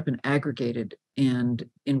being picked up and aggregated and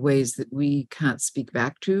in ways that we can't speak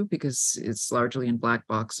back to because it's largely in black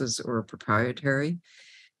boxes or proprietary.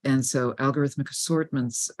 And so algorithmic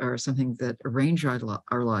assortments are something that arrange our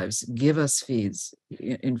lives, give us feeds,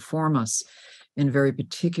 inform us in very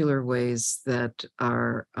particular ways that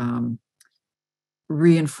are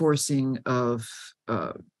reinforcing of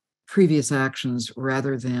previous actions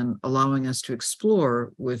rather than allowing us to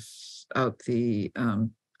explore without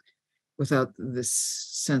this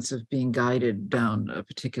sense of being guided down a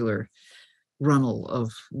particular runnel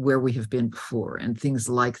of where we have been before and things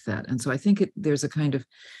like that. And so I think there's a kind of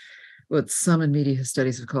what some in media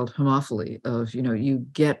studies have called homophily of, you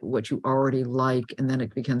get what you already like, and then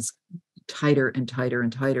it becomes tighter and tighter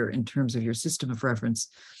and tighter in terms of your system of reference,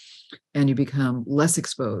 and you become less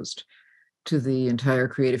exposed to the entire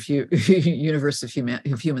creative universe of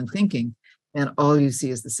human thinking, and all you see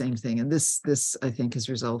is the same thing. And this I think has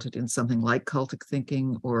resulted in something like cultic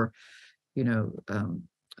thinking or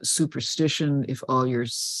superstition, if all you're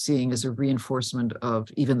seeing is a reinforcement of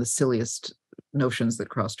even the silliest notions that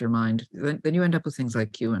crossed your mind. Then you end up with things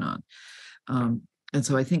like QAnon. And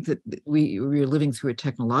so I think that we're living through a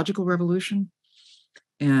technological revolution,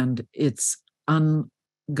 and it's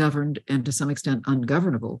ungoverned and to some extent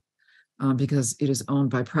ungovernable, because it is owned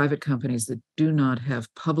by private companies that do not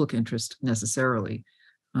have public interest necessarily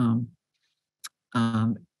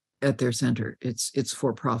at their center. It's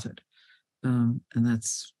for profit, and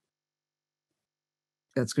that's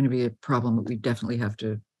going to be a problem that we definitely have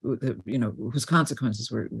to, whose consequences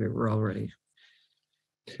we're already.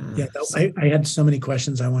 I had so many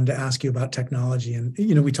questions I wanted to ask you about technology, and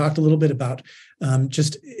we talked a little bit about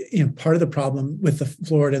just part of the problem with the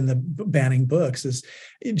Florida and the banning books is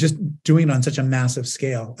just doing it on such a massive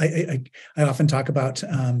scale. I often talk about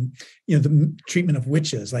the treatment of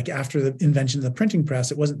witches. Like after the invention of the printing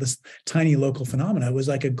press, it wasn't this tiny local phenomena; it was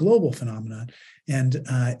like a global phenomenon, and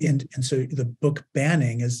so the book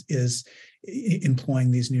banning is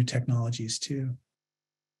employing these new technologies too.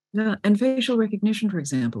 Yeah, and facial recognition, for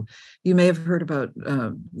example. You may have heard about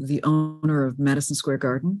the owner of Madison Square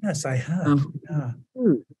Garden. Yes, I have.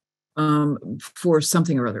 For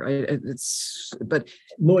something or other. But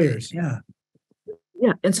lawyers, yeah.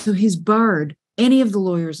 Yeah, and so he's barred any of the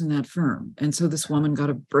lawyers in that firm. And so this woman got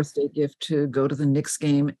a birthday gift to go to the Knicks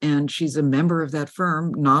game, and she's a member of that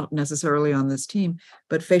firm, not necessarily on this team,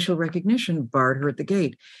 but facial recognition barred her at the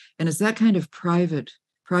gate. And it's that kind of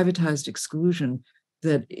privatized exclusion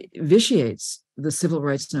that vitiates the civil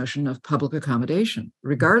rights notion of public accommodation,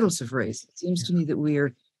 regardless of race. It seems to me that we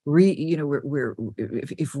are,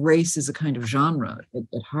 if race is a kind of genre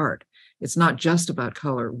at heart, it's not just about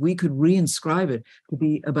color. We could reinscribe it to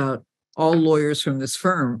be about all lawyers from this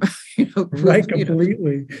firm, right?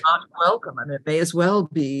 Completely not welcome. I mean, it may as well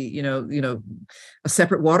be, a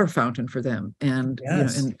separate water fountain for them. And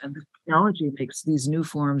yes. And the technology makes these new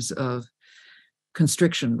forms of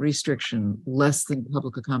constriction, restriction, less than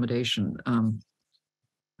public accommodation,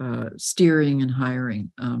 steering and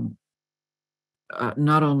hiring,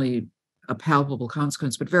 not only a palpable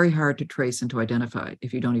consequence, but very hard to trace and to identify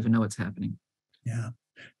if you don't even know what's happening. Yeah.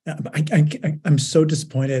 I'm so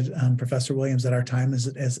disappointed, Professor Williams, that our time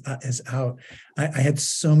is out. I had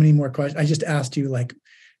so many more questions. I just asked you like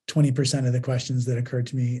 20% of the questions that occurred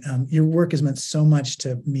to me. Your work has meant so much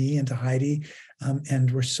to me and to Heidi, and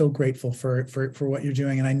we're so grateful for what you're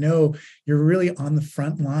doing. And I know you're really on the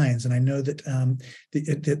front lines, and I know that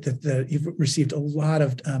that you've received a lot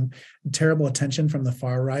of terrible attention from the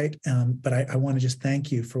far right. But I want to just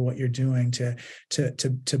thank you for what you're doing to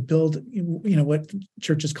build, what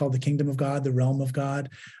churches call the kingdom of God, the realm of God.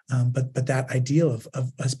 But that ideal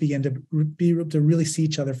of us begin to be able to really see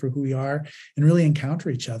each other for who we are and really encounter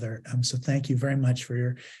each other. So thank you very much for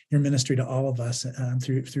your ministry to all of us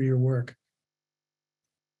through your work.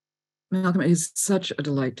 Malcolm, it is such a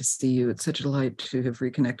delight to see you. It's such a delight to have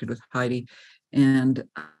reconnected with Heidi. And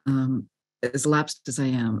as lapsed as I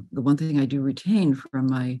am, the one thing I do retain from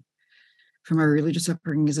my religious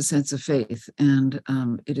upbringing is a sense of faith. And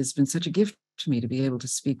it has been such a gift to me to be able to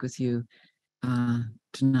speak with you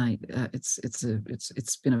tonight.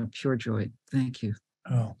 It's been a pure joy. Thank you.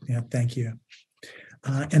 Oh, yeah, thank you.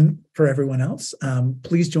 And for everyone else,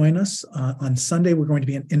 please join us on Sunday. We're going to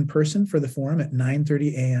be in person for the forum at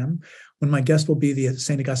 9:30 a.m. when my guest will be the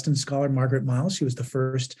St. Augustine scholar, Margaret Miles. She was the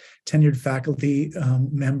first tenured faculty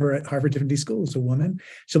member at Harvard Divinity School as a woman.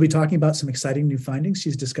 She'll be talking about some exciting new findings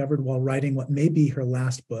she's discovered while writing what may be her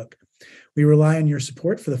last book. We rely on your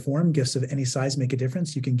support for the forum. Gifts of any size make a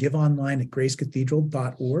difference. You can give online at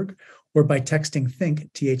gracecathedral.org or by texting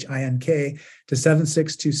THINK, T-H-I-N-K, to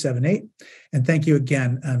 76278. And thank you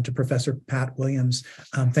again to Professor Pat Williams.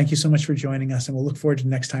 Thank you so much for joining us, and we'll look forward to the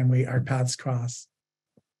next time our paths cross.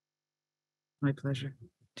 My pleasure.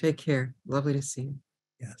 Take care. Lovely to see you.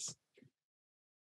 Yes.